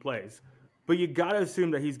when he plays. But you gotta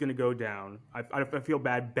assume that he's going to go down. I feel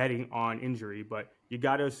bad betting on injury, but you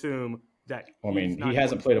gotta assume that I he's mean, he not going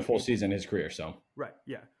hasn't to played a be full able. season in his career, so Right.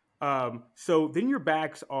 Yeah. So then your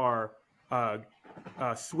backs are uh,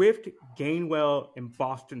 Swift, Gainwell, and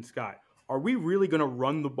Boston Scott. Are we really going to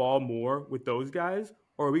run the ball more with those guys,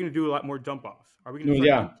 or are we going to do a lot more dump offs? Are we going to start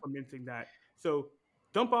yeah. implementing that? So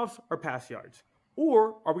dump offs are pass yards,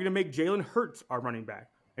 or are we going to make Jalen Hurts our running back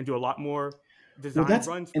and do a lot more Well, designed that's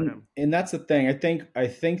runs for and him? and that's the thing. I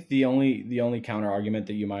think the only counter argument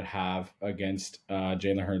that you might have against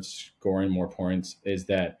Jalen Hurts scoring more points is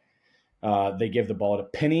that they give the ball to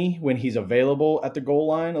Penny when he's available at the goal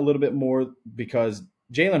line a little bit more because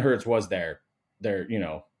Jalen Hurts was their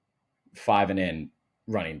 5 and in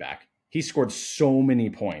running back. He scored so many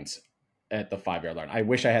points at the 5 yard line. I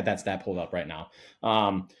wish I had that stat pulled up right now.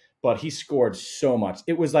 but he scored so much.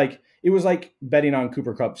 It was like betting on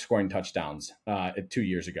Cooper Kupp scoring touchdowns 2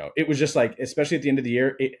 years ago. It was just like, especially at the end of the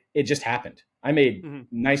year, it just happened. I made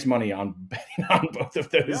nice money on betting on both of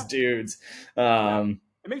those dudes.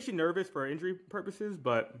 It makes you nervous for injury purposes,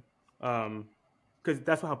 but because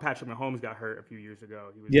that's how Patrick Mahomes got hurt a few years ago.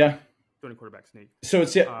 He was doing a quarterback sneak. So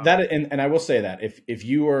it's that, and I will say that if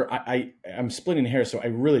you were, I'm splitting hairs, so I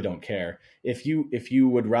really don't care. If you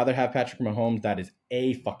would rather have Patrick Mahomes, that is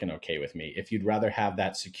fucking okay with me. If you'd rather have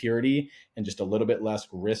that security and just a little bit less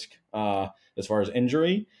risk as far as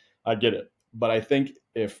injury, I get it. But I think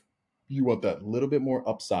if you want that little bit more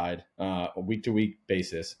upside, a week to week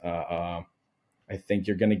basis, I think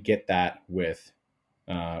you're going to get that with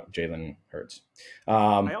Jalen Hurts.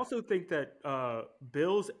 I also think that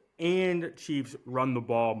Bills and Chiefs run the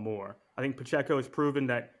ball more. I think Pacheco has proven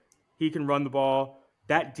that he can run the ball.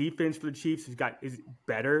 That defense for the Chiefs is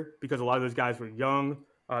better because a lot of those guys were young.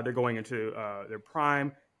 They're going into their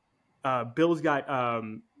prime. Bills got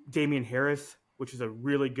Damian Harris, which is a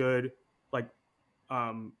really good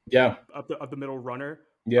up the middle runner.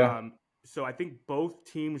 Yeah. So I think both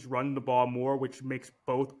teams run the ball more, which makes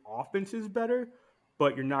both offenses better.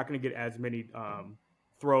 But you're not going to get as many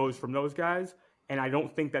throws from those guys. And I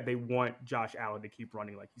don't think that they want Josh Allen to keep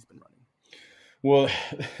running like he's been running. Well,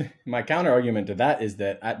 my counter argument to that is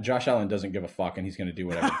that Josh Allen doesn't give a fuck, and he's going to do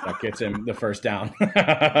whatever that gets him the first down.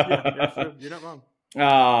 That's true. You're not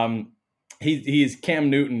wrong. He's Cam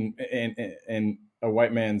Newton in a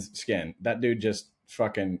white man's skin. That dude just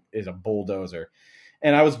fucking is a bulldozer.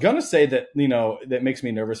 And I was going to say that, that makes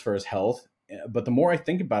me nervous for his health. But the more I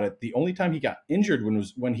think about it, the only time he got injured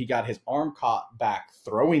was when he got his arm caught back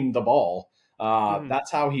throwing the ball.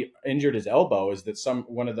 That's how he injured his elbow. Is that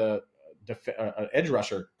one of the edge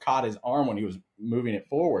rusher caught his arm when he was moving it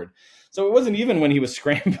forward. So it wasn't even when he was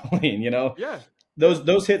scrambling. Yeah.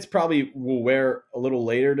 Those hits probably will wear a little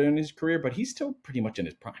later in his career, but he's still pretty much in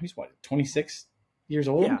his prime. He's 26 years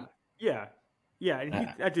old. Yeah.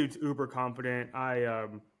 And that dude's uber confident.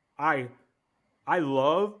 I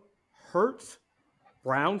love Hurts,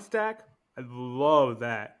 Brown stack. I love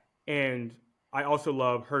that. And I also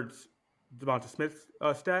love Hurts, Devonta Smith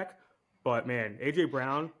stack. But, man, A.J.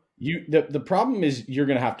 Brown. The problem is you're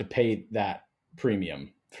going to have to pay that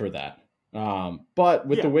premium for that. But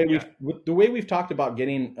with the way we've talked about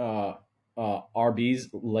getting RBs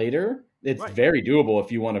later, it's very doable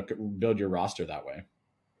if you want to build your roster that way.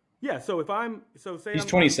 Yeah, so say he's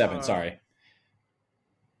 27, sorry.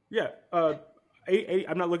 Yeah, 80,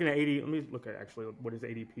 I'm not looking at 80. Let me look at actually what his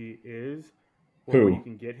ADP is. Or where you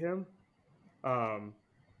can get him.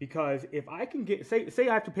 Because if I can get say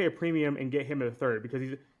I have to pay a premium and get him at a third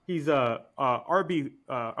because he's a RB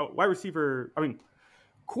wide receiver. I mean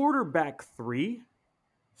quarterback 3.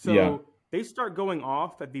 So they start going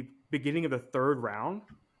off at the beginning of the third round.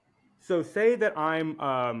 So say that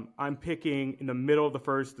I'm picking in the middle of the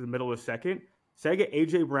first to the middle of the second. Say I get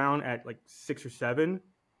A.J. Brown at like 6 or 7,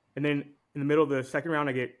 and then in the middle of the second round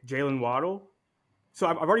I get Jalen Waddle. So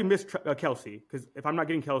I've already missed Kelsey because if I'm not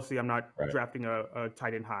getting Kelsey, I'm not drafting a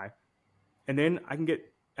tight end high. And then I can get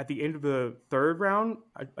at the end of the third round,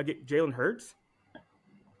 I get Jalen Hurts.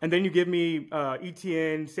 And then you give me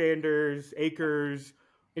Etienne, Sanders, Akers,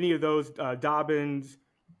 any of those, Dobbins,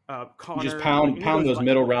 Connor. You just pound those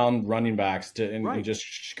middle round running backs and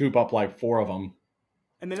just scoop up like 4 of them.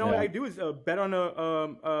 And then all I do is bet on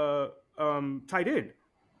a tight end.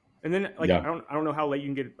 And then I don't know how late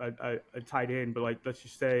you can get a tight end, but let's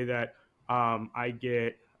just say that I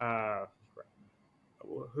get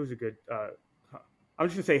who's a good. I'm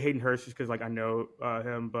just gonna say Hayden Hurst just because I know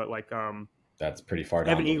him, but that's pretty far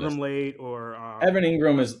down. Evan Ingram late or Evan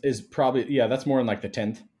Ingram is probably that's more in the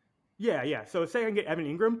 10th. Yeah. So say I can get Evan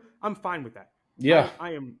Ingram, I'm fine with that. Yeah,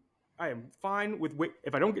 I am fine with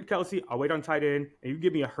if I don't get Kelsey, I'll wait on tight end, and you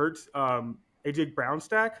give me a Hurts, AJ Brown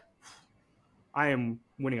stack. I am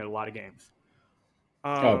winning a lot of games.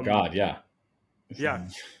 Oh God, yeah.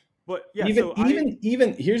 But yeah,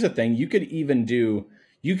 even here's the thing: you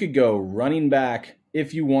could go running back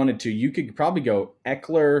if you wanted to. You could probably go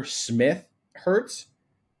Eckler, Smith, Hurts.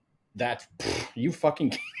 That's you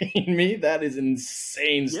fucking kidding me? That is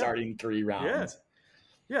insane. Starting 3 rounds.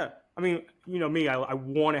 Yeah. I mean, me. I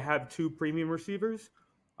want to have 2 premium receivers.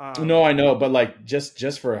 No, I know, but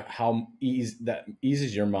just for how that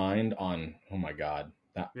eases your mind on. Oh my God.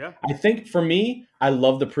 I think for me, I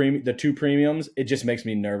love the 2 premiums. It just makes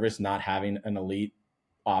me nervous not having an elite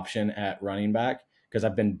option at running back because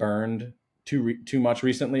I've been burned too much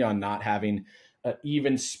recently on not having an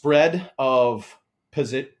even spread of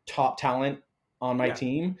top talent on my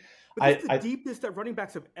team. But this is the deepest that running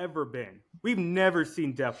backs have ever been. We've never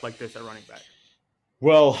seen depth like this at running back.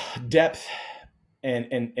 Well, depth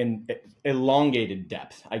and elongated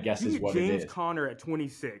depth, I guess, is what James it is. Conner at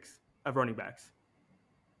 26 of running backs.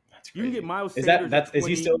 That's crazy. You can get Miles Sanders at 20. Is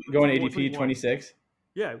he still going ADP 26?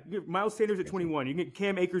 Yeah, you get Miles Sanders at 21. You can get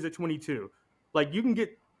Cam Akers at 22. Like, you can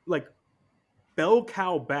get, like, bell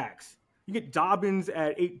cow backs. You get Dobbins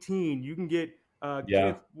at 18. You can get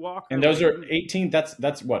Kenneth Walker. And those are 18. That's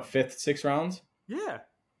what, 5th, 6th rounds? Yeah.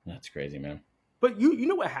 That's crazy, man. But you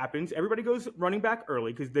know what happens? Everybody goes running back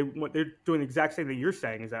early because they're doing the exact same thing you're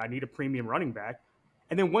saying, is that I need a premium running back.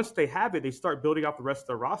 And then once they have it, they start building out the rest of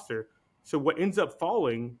their roster. So what ends up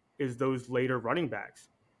falling is those later running backs.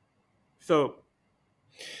 So,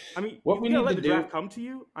 I mean, you gotta let the draft come to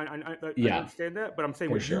you. I understand that, but I'm saying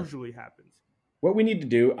what usually happens. What we need to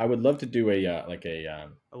do, I would love to do a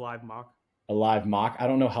live mock. A live mock. I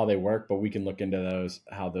don't know how they work, but we can look into those,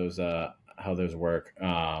 how those work.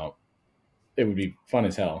 It would be fun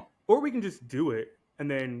as hell. Or we can just do it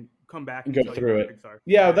and then come back and go through it.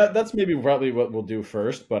 Yeah, that's probably what we'll do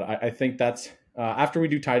first. But I think that's after we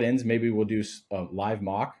do tight ends, maybe we'll do a live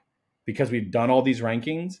mock because we've done all these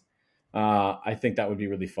rankings. I think that would be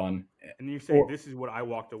really fun. And you say this is what I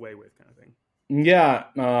walked away with, kind of thing. Yeah.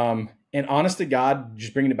 And honest to God,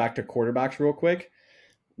 just bringing it back to quarterbacks real quick.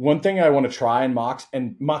 One thing I want to try in mocks,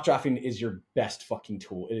 and mock drafting is your best fucking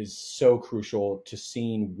tool. It is so crucial to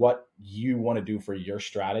seeing what you want to do for your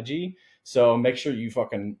strategy. So make sure you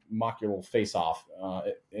fucking mock your little face off,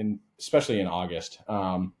 especially in August.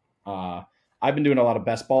 I've been doing a lot of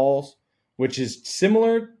best balls, which is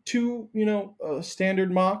similar to a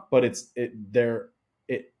standard mock, but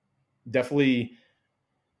it definitely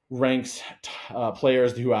ranks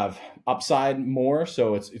players who have upside more,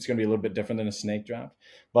 so it's going to be a little bit different than a snake draft.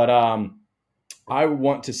 But I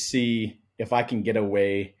want to see if I can get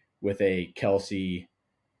away with a Kelsey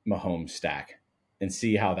Mahomes stack and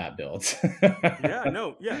see how that builds.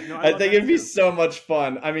 I think it'd be so much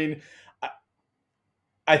fun. I mean,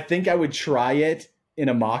 I think I would try it in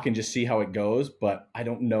a mock and just see how it goes, but I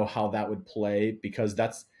don't know how that would play because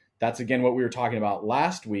that's again what we were talking about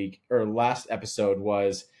last week or last episode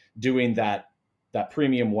was doing that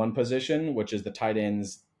premium one position, which is the tight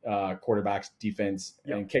ends, quarterbacks, defense,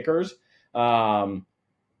 and kickers.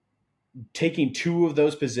 Taking 2 of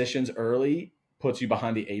those positions early puts you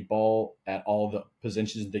behind the 8 ball at all the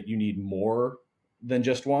positions that you need more than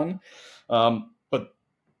just one. But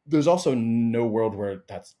there's also no world where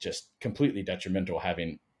that's just completely detrimental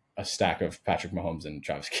having a stack of Patrick Mahomes and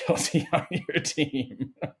Travis Kelce on your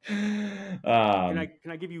team. Can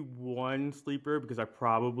I give you one sleeper because I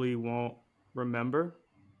probably won't remember?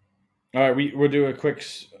 All right, we'll do a quick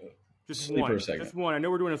sleeper segment. Just one. I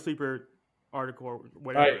know we're doing a sleeper article or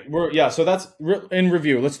whatever. All right, so that's in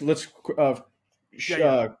review. Let's finish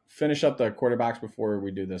up the quarterbacks before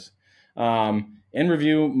we do this. In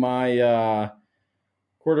review, my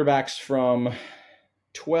quarterbacks from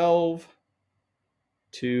 12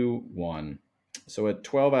 to 1. So at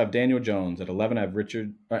 12, I have Daniel Jones. At 11, I have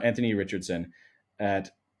Anthony Richardson.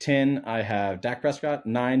 At 10, I have Dak Prescott.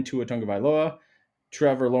 9, Tua Tagovailoa.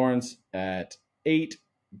 Trevor Lawrence at 8.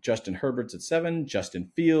 Justin Herbert's at 7.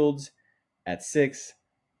 Justin Fields at 6.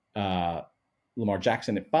 Lamar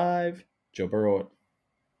Jackson at 5. Joe Burrow at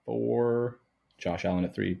 4. Josh Allen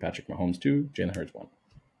at 3. Patrick Mahomes 2. Jalen Hurts 1.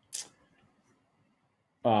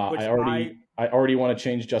 I already want to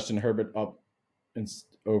change Justin Herbert up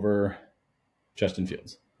over Justin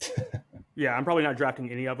Fields. Yeah, I'm probably not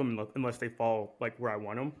drafting any of them unless they fall like where I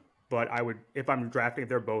want them. But I would, if I'm drafting, if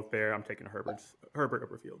they're both there, I'm taking Herbert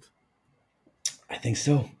over Fields. I think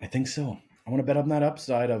so. I want to bet on that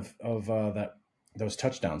upside of those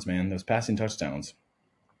touchdowns, man. Those passing touchdowns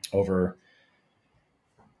over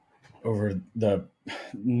the.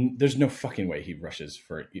 There's no fucking way he rushes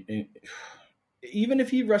for. Even if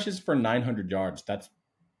he rushes for 900 yards, that's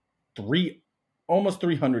almost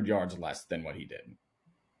 300 yards less than what he did.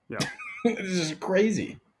 Yeah. This is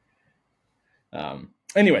crazy.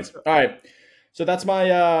 Anyways, all right. So that's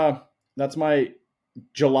my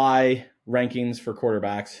July rankings for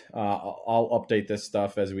quarterbacks. I'll update this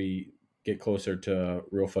stuff as we get closer to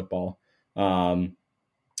real football. And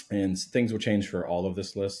things will change for all of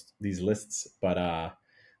these lists, but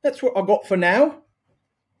that's what I got for now.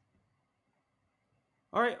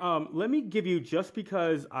 All right, let me give you, just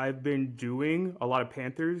because I've been doing a lot of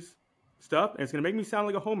Panthers stuff, and it's going to make me sound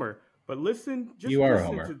like a homer, but listen. You are a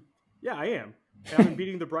homer. Yeah, I am. And I've been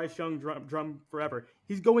beating the Bryce Young drum forever.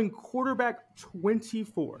 He's going quarterback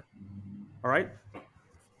 24. All right? Let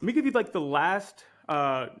me give you like the last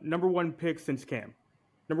number 1 pick since Cam.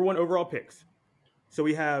 Number 1 overall picks. So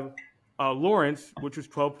we have Lawrence, which was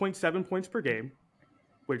 12.7 points per game,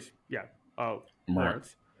 which,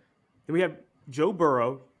 Lawrence. Then we have Joe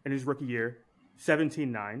Burrow in his rookie year,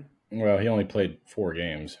 17.9. Well, he only played 4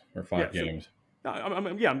 games or 5 games.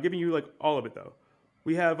 I'm giving you like all of it though.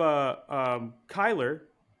 We have Kyler,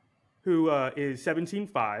 who is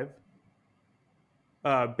 17.5.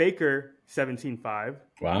 Baker 17.5.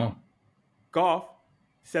 Wow. Goff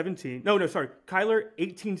 17. No, sorry. Kyler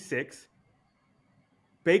 18.6.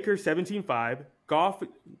 Baker 17.5. Goff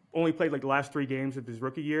only played like the last 3 games of his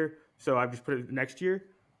rookie year, so I've just put it next year.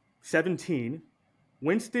 17.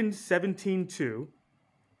 Winston 17.2.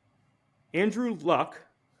 Andrew Luck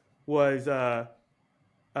was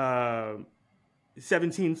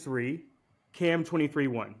 17.3. Cam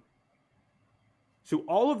 23.1. So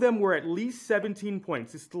all of them were at least 17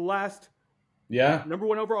 points. It's the last number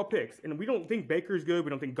 1 overall picks. And we don't think Baker's good.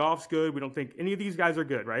 We don't think Goff's good. We don't think any of these guys are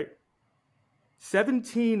good, right?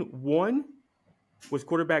 17.1 was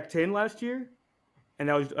quarterback 10 last year, and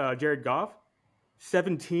that was Jared Goff.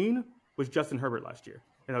 17 was Justin Herbert last year,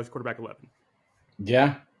 and that was quarterback 11.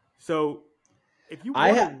 Yeah. So if you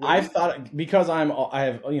I thought, because I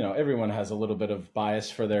have everyone has a little bit of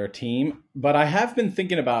bias for their team, but I have been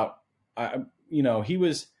thinking about I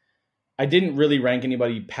didn't really rank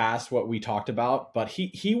anybody past what we talked about, but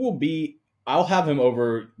he will be. I'll have him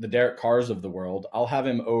over the Derek Carrs of the world. I'll have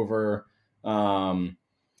him over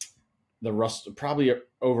probably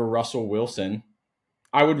over Russell Wilson.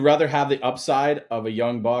 I would rather have the upside of a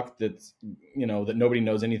young buck that's that nobody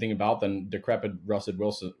knows anything about than decrepit Russell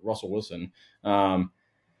Wilson.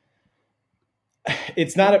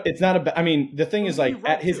 It's not a. I mean, the thing is, like,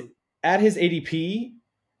 at his ADP,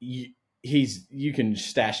 you can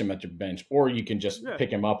stash him at your bench, or you can just pick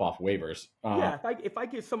him up off waivers. If I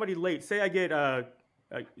get somebody late, say I get I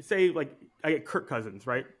get Kirk Cousins,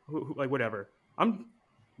 right? Like whatever.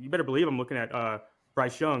 You better believe I'm looking at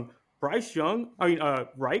Bryce Young. Reich,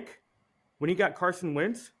 when he got Carson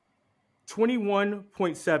Wentz,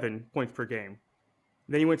 21.7 points per game.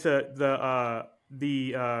 Then he went to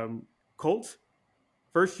the Colts.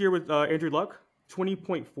 First year with Andrew Luck,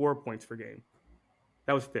 20.4 points per game.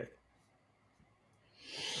 That was 5th.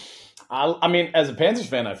 I mean, as a Panthers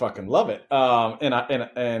fan, I fucking love it.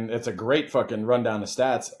 And it's a great fucking rundown of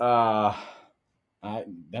stats.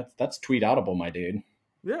 That's tweet outable, my dude.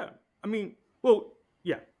 Yeah. I mean, well,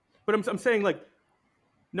 yeah. But I'm saying, like,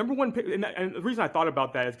 number 1 pick, and the reason I thought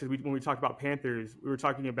about that is because when we talked about Panthers, we were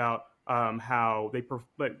talking about how they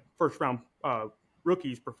first round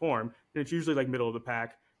rookies perform, and it's usually like middle of the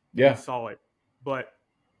pack. Yeah, solid. But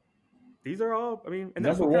these are all. I mean, and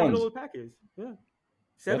that's what kind of middle of the pack is. Yeah,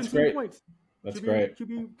 17 points. That's great.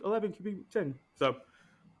 QB 11, QB 10. So,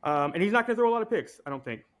 and he's not going to throw a lot of picks. I don't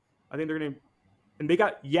think. I think they're going to. And they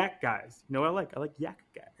got yak guys. You know what I like yak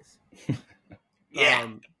guys. Yeah.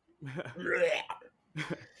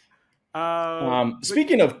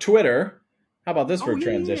 Speaking of Twitter, how about this for a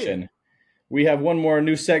transition? Yeah. We have one more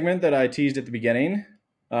new segment that I teased at the beginning.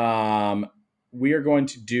 We are going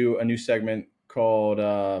to do a new segment called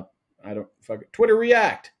Twitter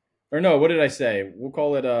React. Or no, what did I say? We'll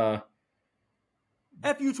call it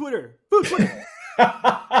F you Twitter. Boo Twitter.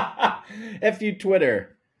 F you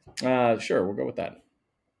Twitter. Sure, we'll go with that.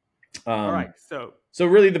 All right, so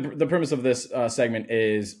really the premise of this segment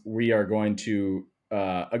is we are going to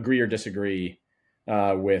agree or disagree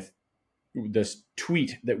with this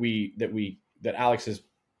tweet that Alex has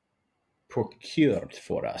procured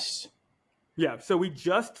for us. Yeah, so we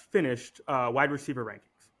just finished wide receiver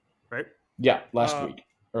rankings, right? Yeah, last week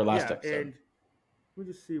or last episode. And let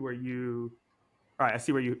me just see where you. All right, I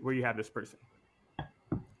see where you have this person.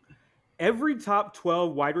 Every top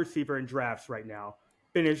 12 wide receiver in drafts right now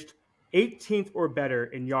finished 18th or better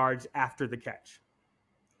in yards after the catch.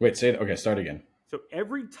 Wait, say that. Okay, start again. So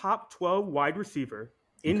every top 12 wide receiver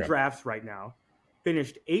in drafts right now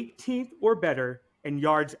finished 18th or better in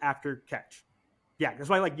yards after catch. Yeah, that's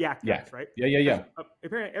why I like yak guys, right? Yeah.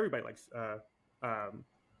 Apparently everybody likes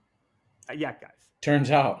yak guys.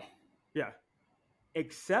 Turns out. Yeah.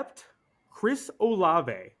 Except Chris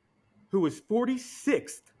Olave, who was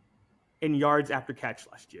 46th in yards after catch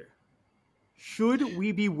last year. Should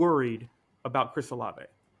we be worried about Chris Olave?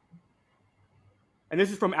 And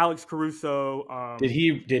this is from Alex Caruso. Did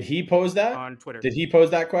he pose that on Twitter? Did he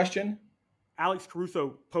pose that question? Alex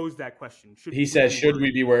Caruso posed that question. Should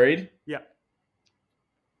we be worried? Yeah.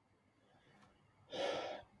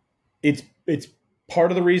 It's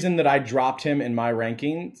part of the reason that I dropped him in my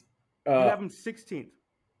rankings. You have him 16th.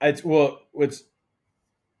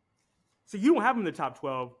 So you don't have him in the top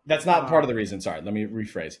 12. That's not part of the reason. Sorry, let me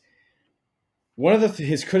rephrase. One of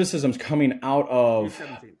his criticisms coming out of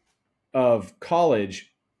of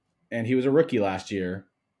college, and he was a rookie last year,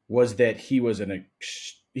 was that he was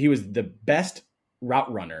the best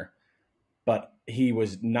route runner, but he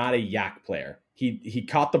was not a yak player. He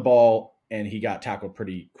caught the ball and he got tackled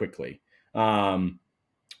pretty quickly,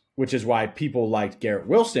 which is why people liked Garrett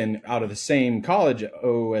Wilson out of the same college,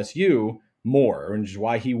 OSU, more, which is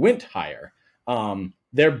why he went higher.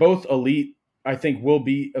 They're both elite. I think will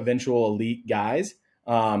be eventual elite guys,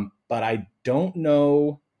 but I don't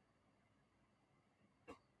know.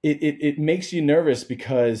 It makes you nervous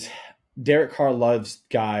because Derek Carr loves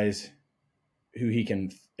guys who he can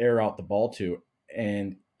air out the ball to,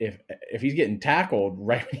 and if he's getting tackled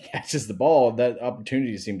right when he catches the ball, that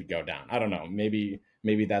opportunity seems to go down. I don't know. Maybe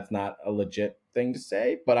that's not a legit thing to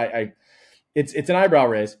say, but it's an eyebrow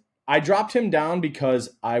raise. I dropped him down because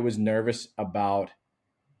I was nervous about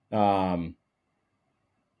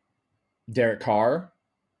Derek Carr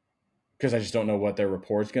because I just don't know what their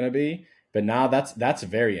report's going to be. But now that's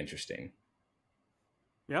very interesting.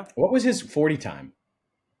 Yeah. What was his 40 time?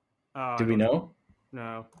 Do we know?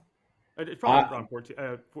 No. It's probably around 14.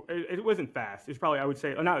 It wasn't fast. It's probably, I would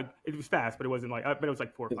say, it was fast, but it wasn't like, but it was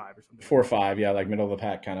like 4 or 5 or something. 4 or 5, yeah, like middle of the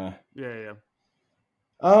pack kind of. Yeah.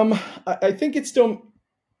 I think it's still.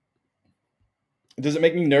 Does it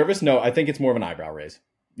make me nervous? No, I think it's more of an eyebrow raise.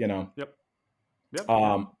 You know. Yep.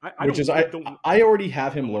 I already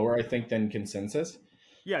have him lower, I think, than consensus.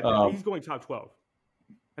 Yeah, he's going top 12,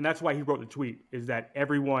 and that's why he wrote the tweet. Is that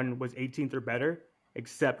everyone was 18th or better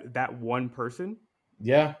except that one person?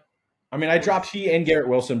 Yeah. I mean, I dropped he and Garrett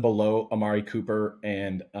Wilson below Amari Cooper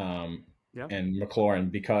and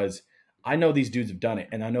McLaurin because I know these dudes have done it,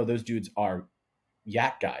 and I know those dudes are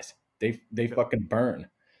yak guys. They fucking burn.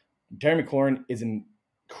 Terry McLaurin is an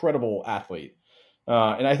incredible athlete,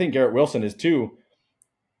 and I think Garrett Wilson is too.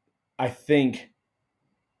 I think.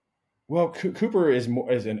 Well, Cooper is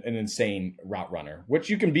an insane route runner, which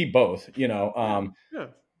you can be both. You know.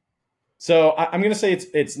 So I'm going to say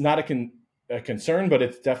it's not a concern, but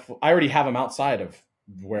it's definitely. I already have him outside of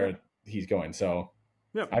where he's going, so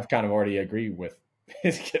I've kind of already agreed with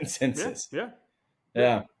his consensus.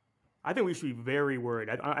 Yeah. I think we should be very worried.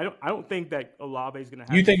 I don't think that Olave is going to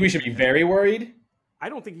have. You think we should be very worried? I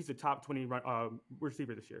don't think he's a top 20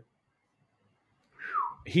 receiver this year.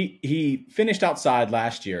 He finished outside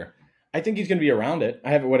last year. I think he's going to be around it.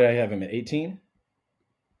 I have him at 18.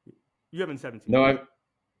 You have him 17. No, I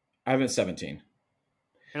have him at 17.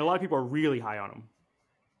 And a lot of people are really high on him.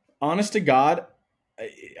 Honest to God,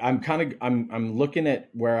 I'm looking at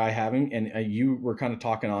where I have him, and you were kind of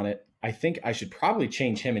talking on it. I think I should probably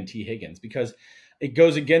change him and T. Higgins because it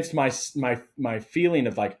goes against my feeling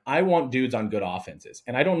of like I want dudes on good offenses,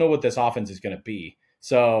 and I don't know what this offense is going to be.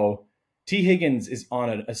 So T. Higgins is on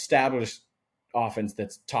an established offense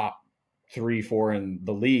that's top 3-4 in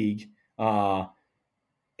the league,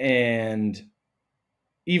 and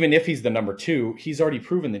even if he's the number 2, he's already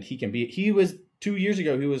proven that he can be. He was 2 years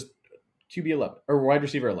ago. He was QB 11 or wide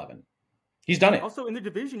receiver 11. He's done it. Also in the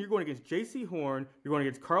division, you're going against J.C. Horn. You're going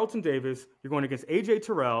against Carlton Davis. You're going against A.J.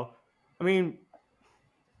 Terrell. I mean,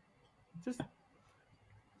 just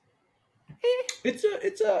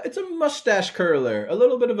it's a mustache curler, a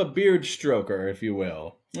little bit of a beard stroker, if you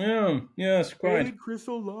will. Yeah, yes, quite. Hey, Chris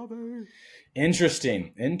Olave.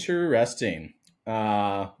 Interesting.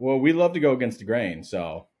 Well, we love to go against the grain,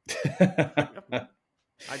 so. I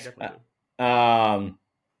definitely do.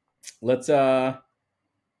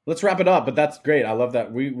 Let's wrap it up, but that's great. I love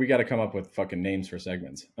that. We got to come up with fucking names for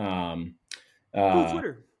segments.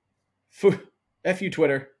 Twitter. F you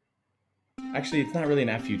Twitter. Actually, it's not really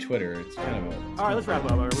an FU Twitter. It's kind of a. All right, let's wrap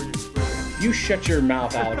up. You shut your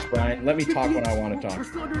mouth, Alex Bryant. Let me talk when I want to talk. We're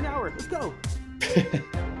still under an hour. Let's go.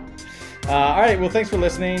 All right. Well, thanks for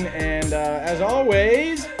listening. And as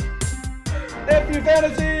always, FU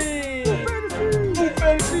Fantasy!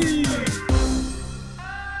 Fantasy! Fantasy!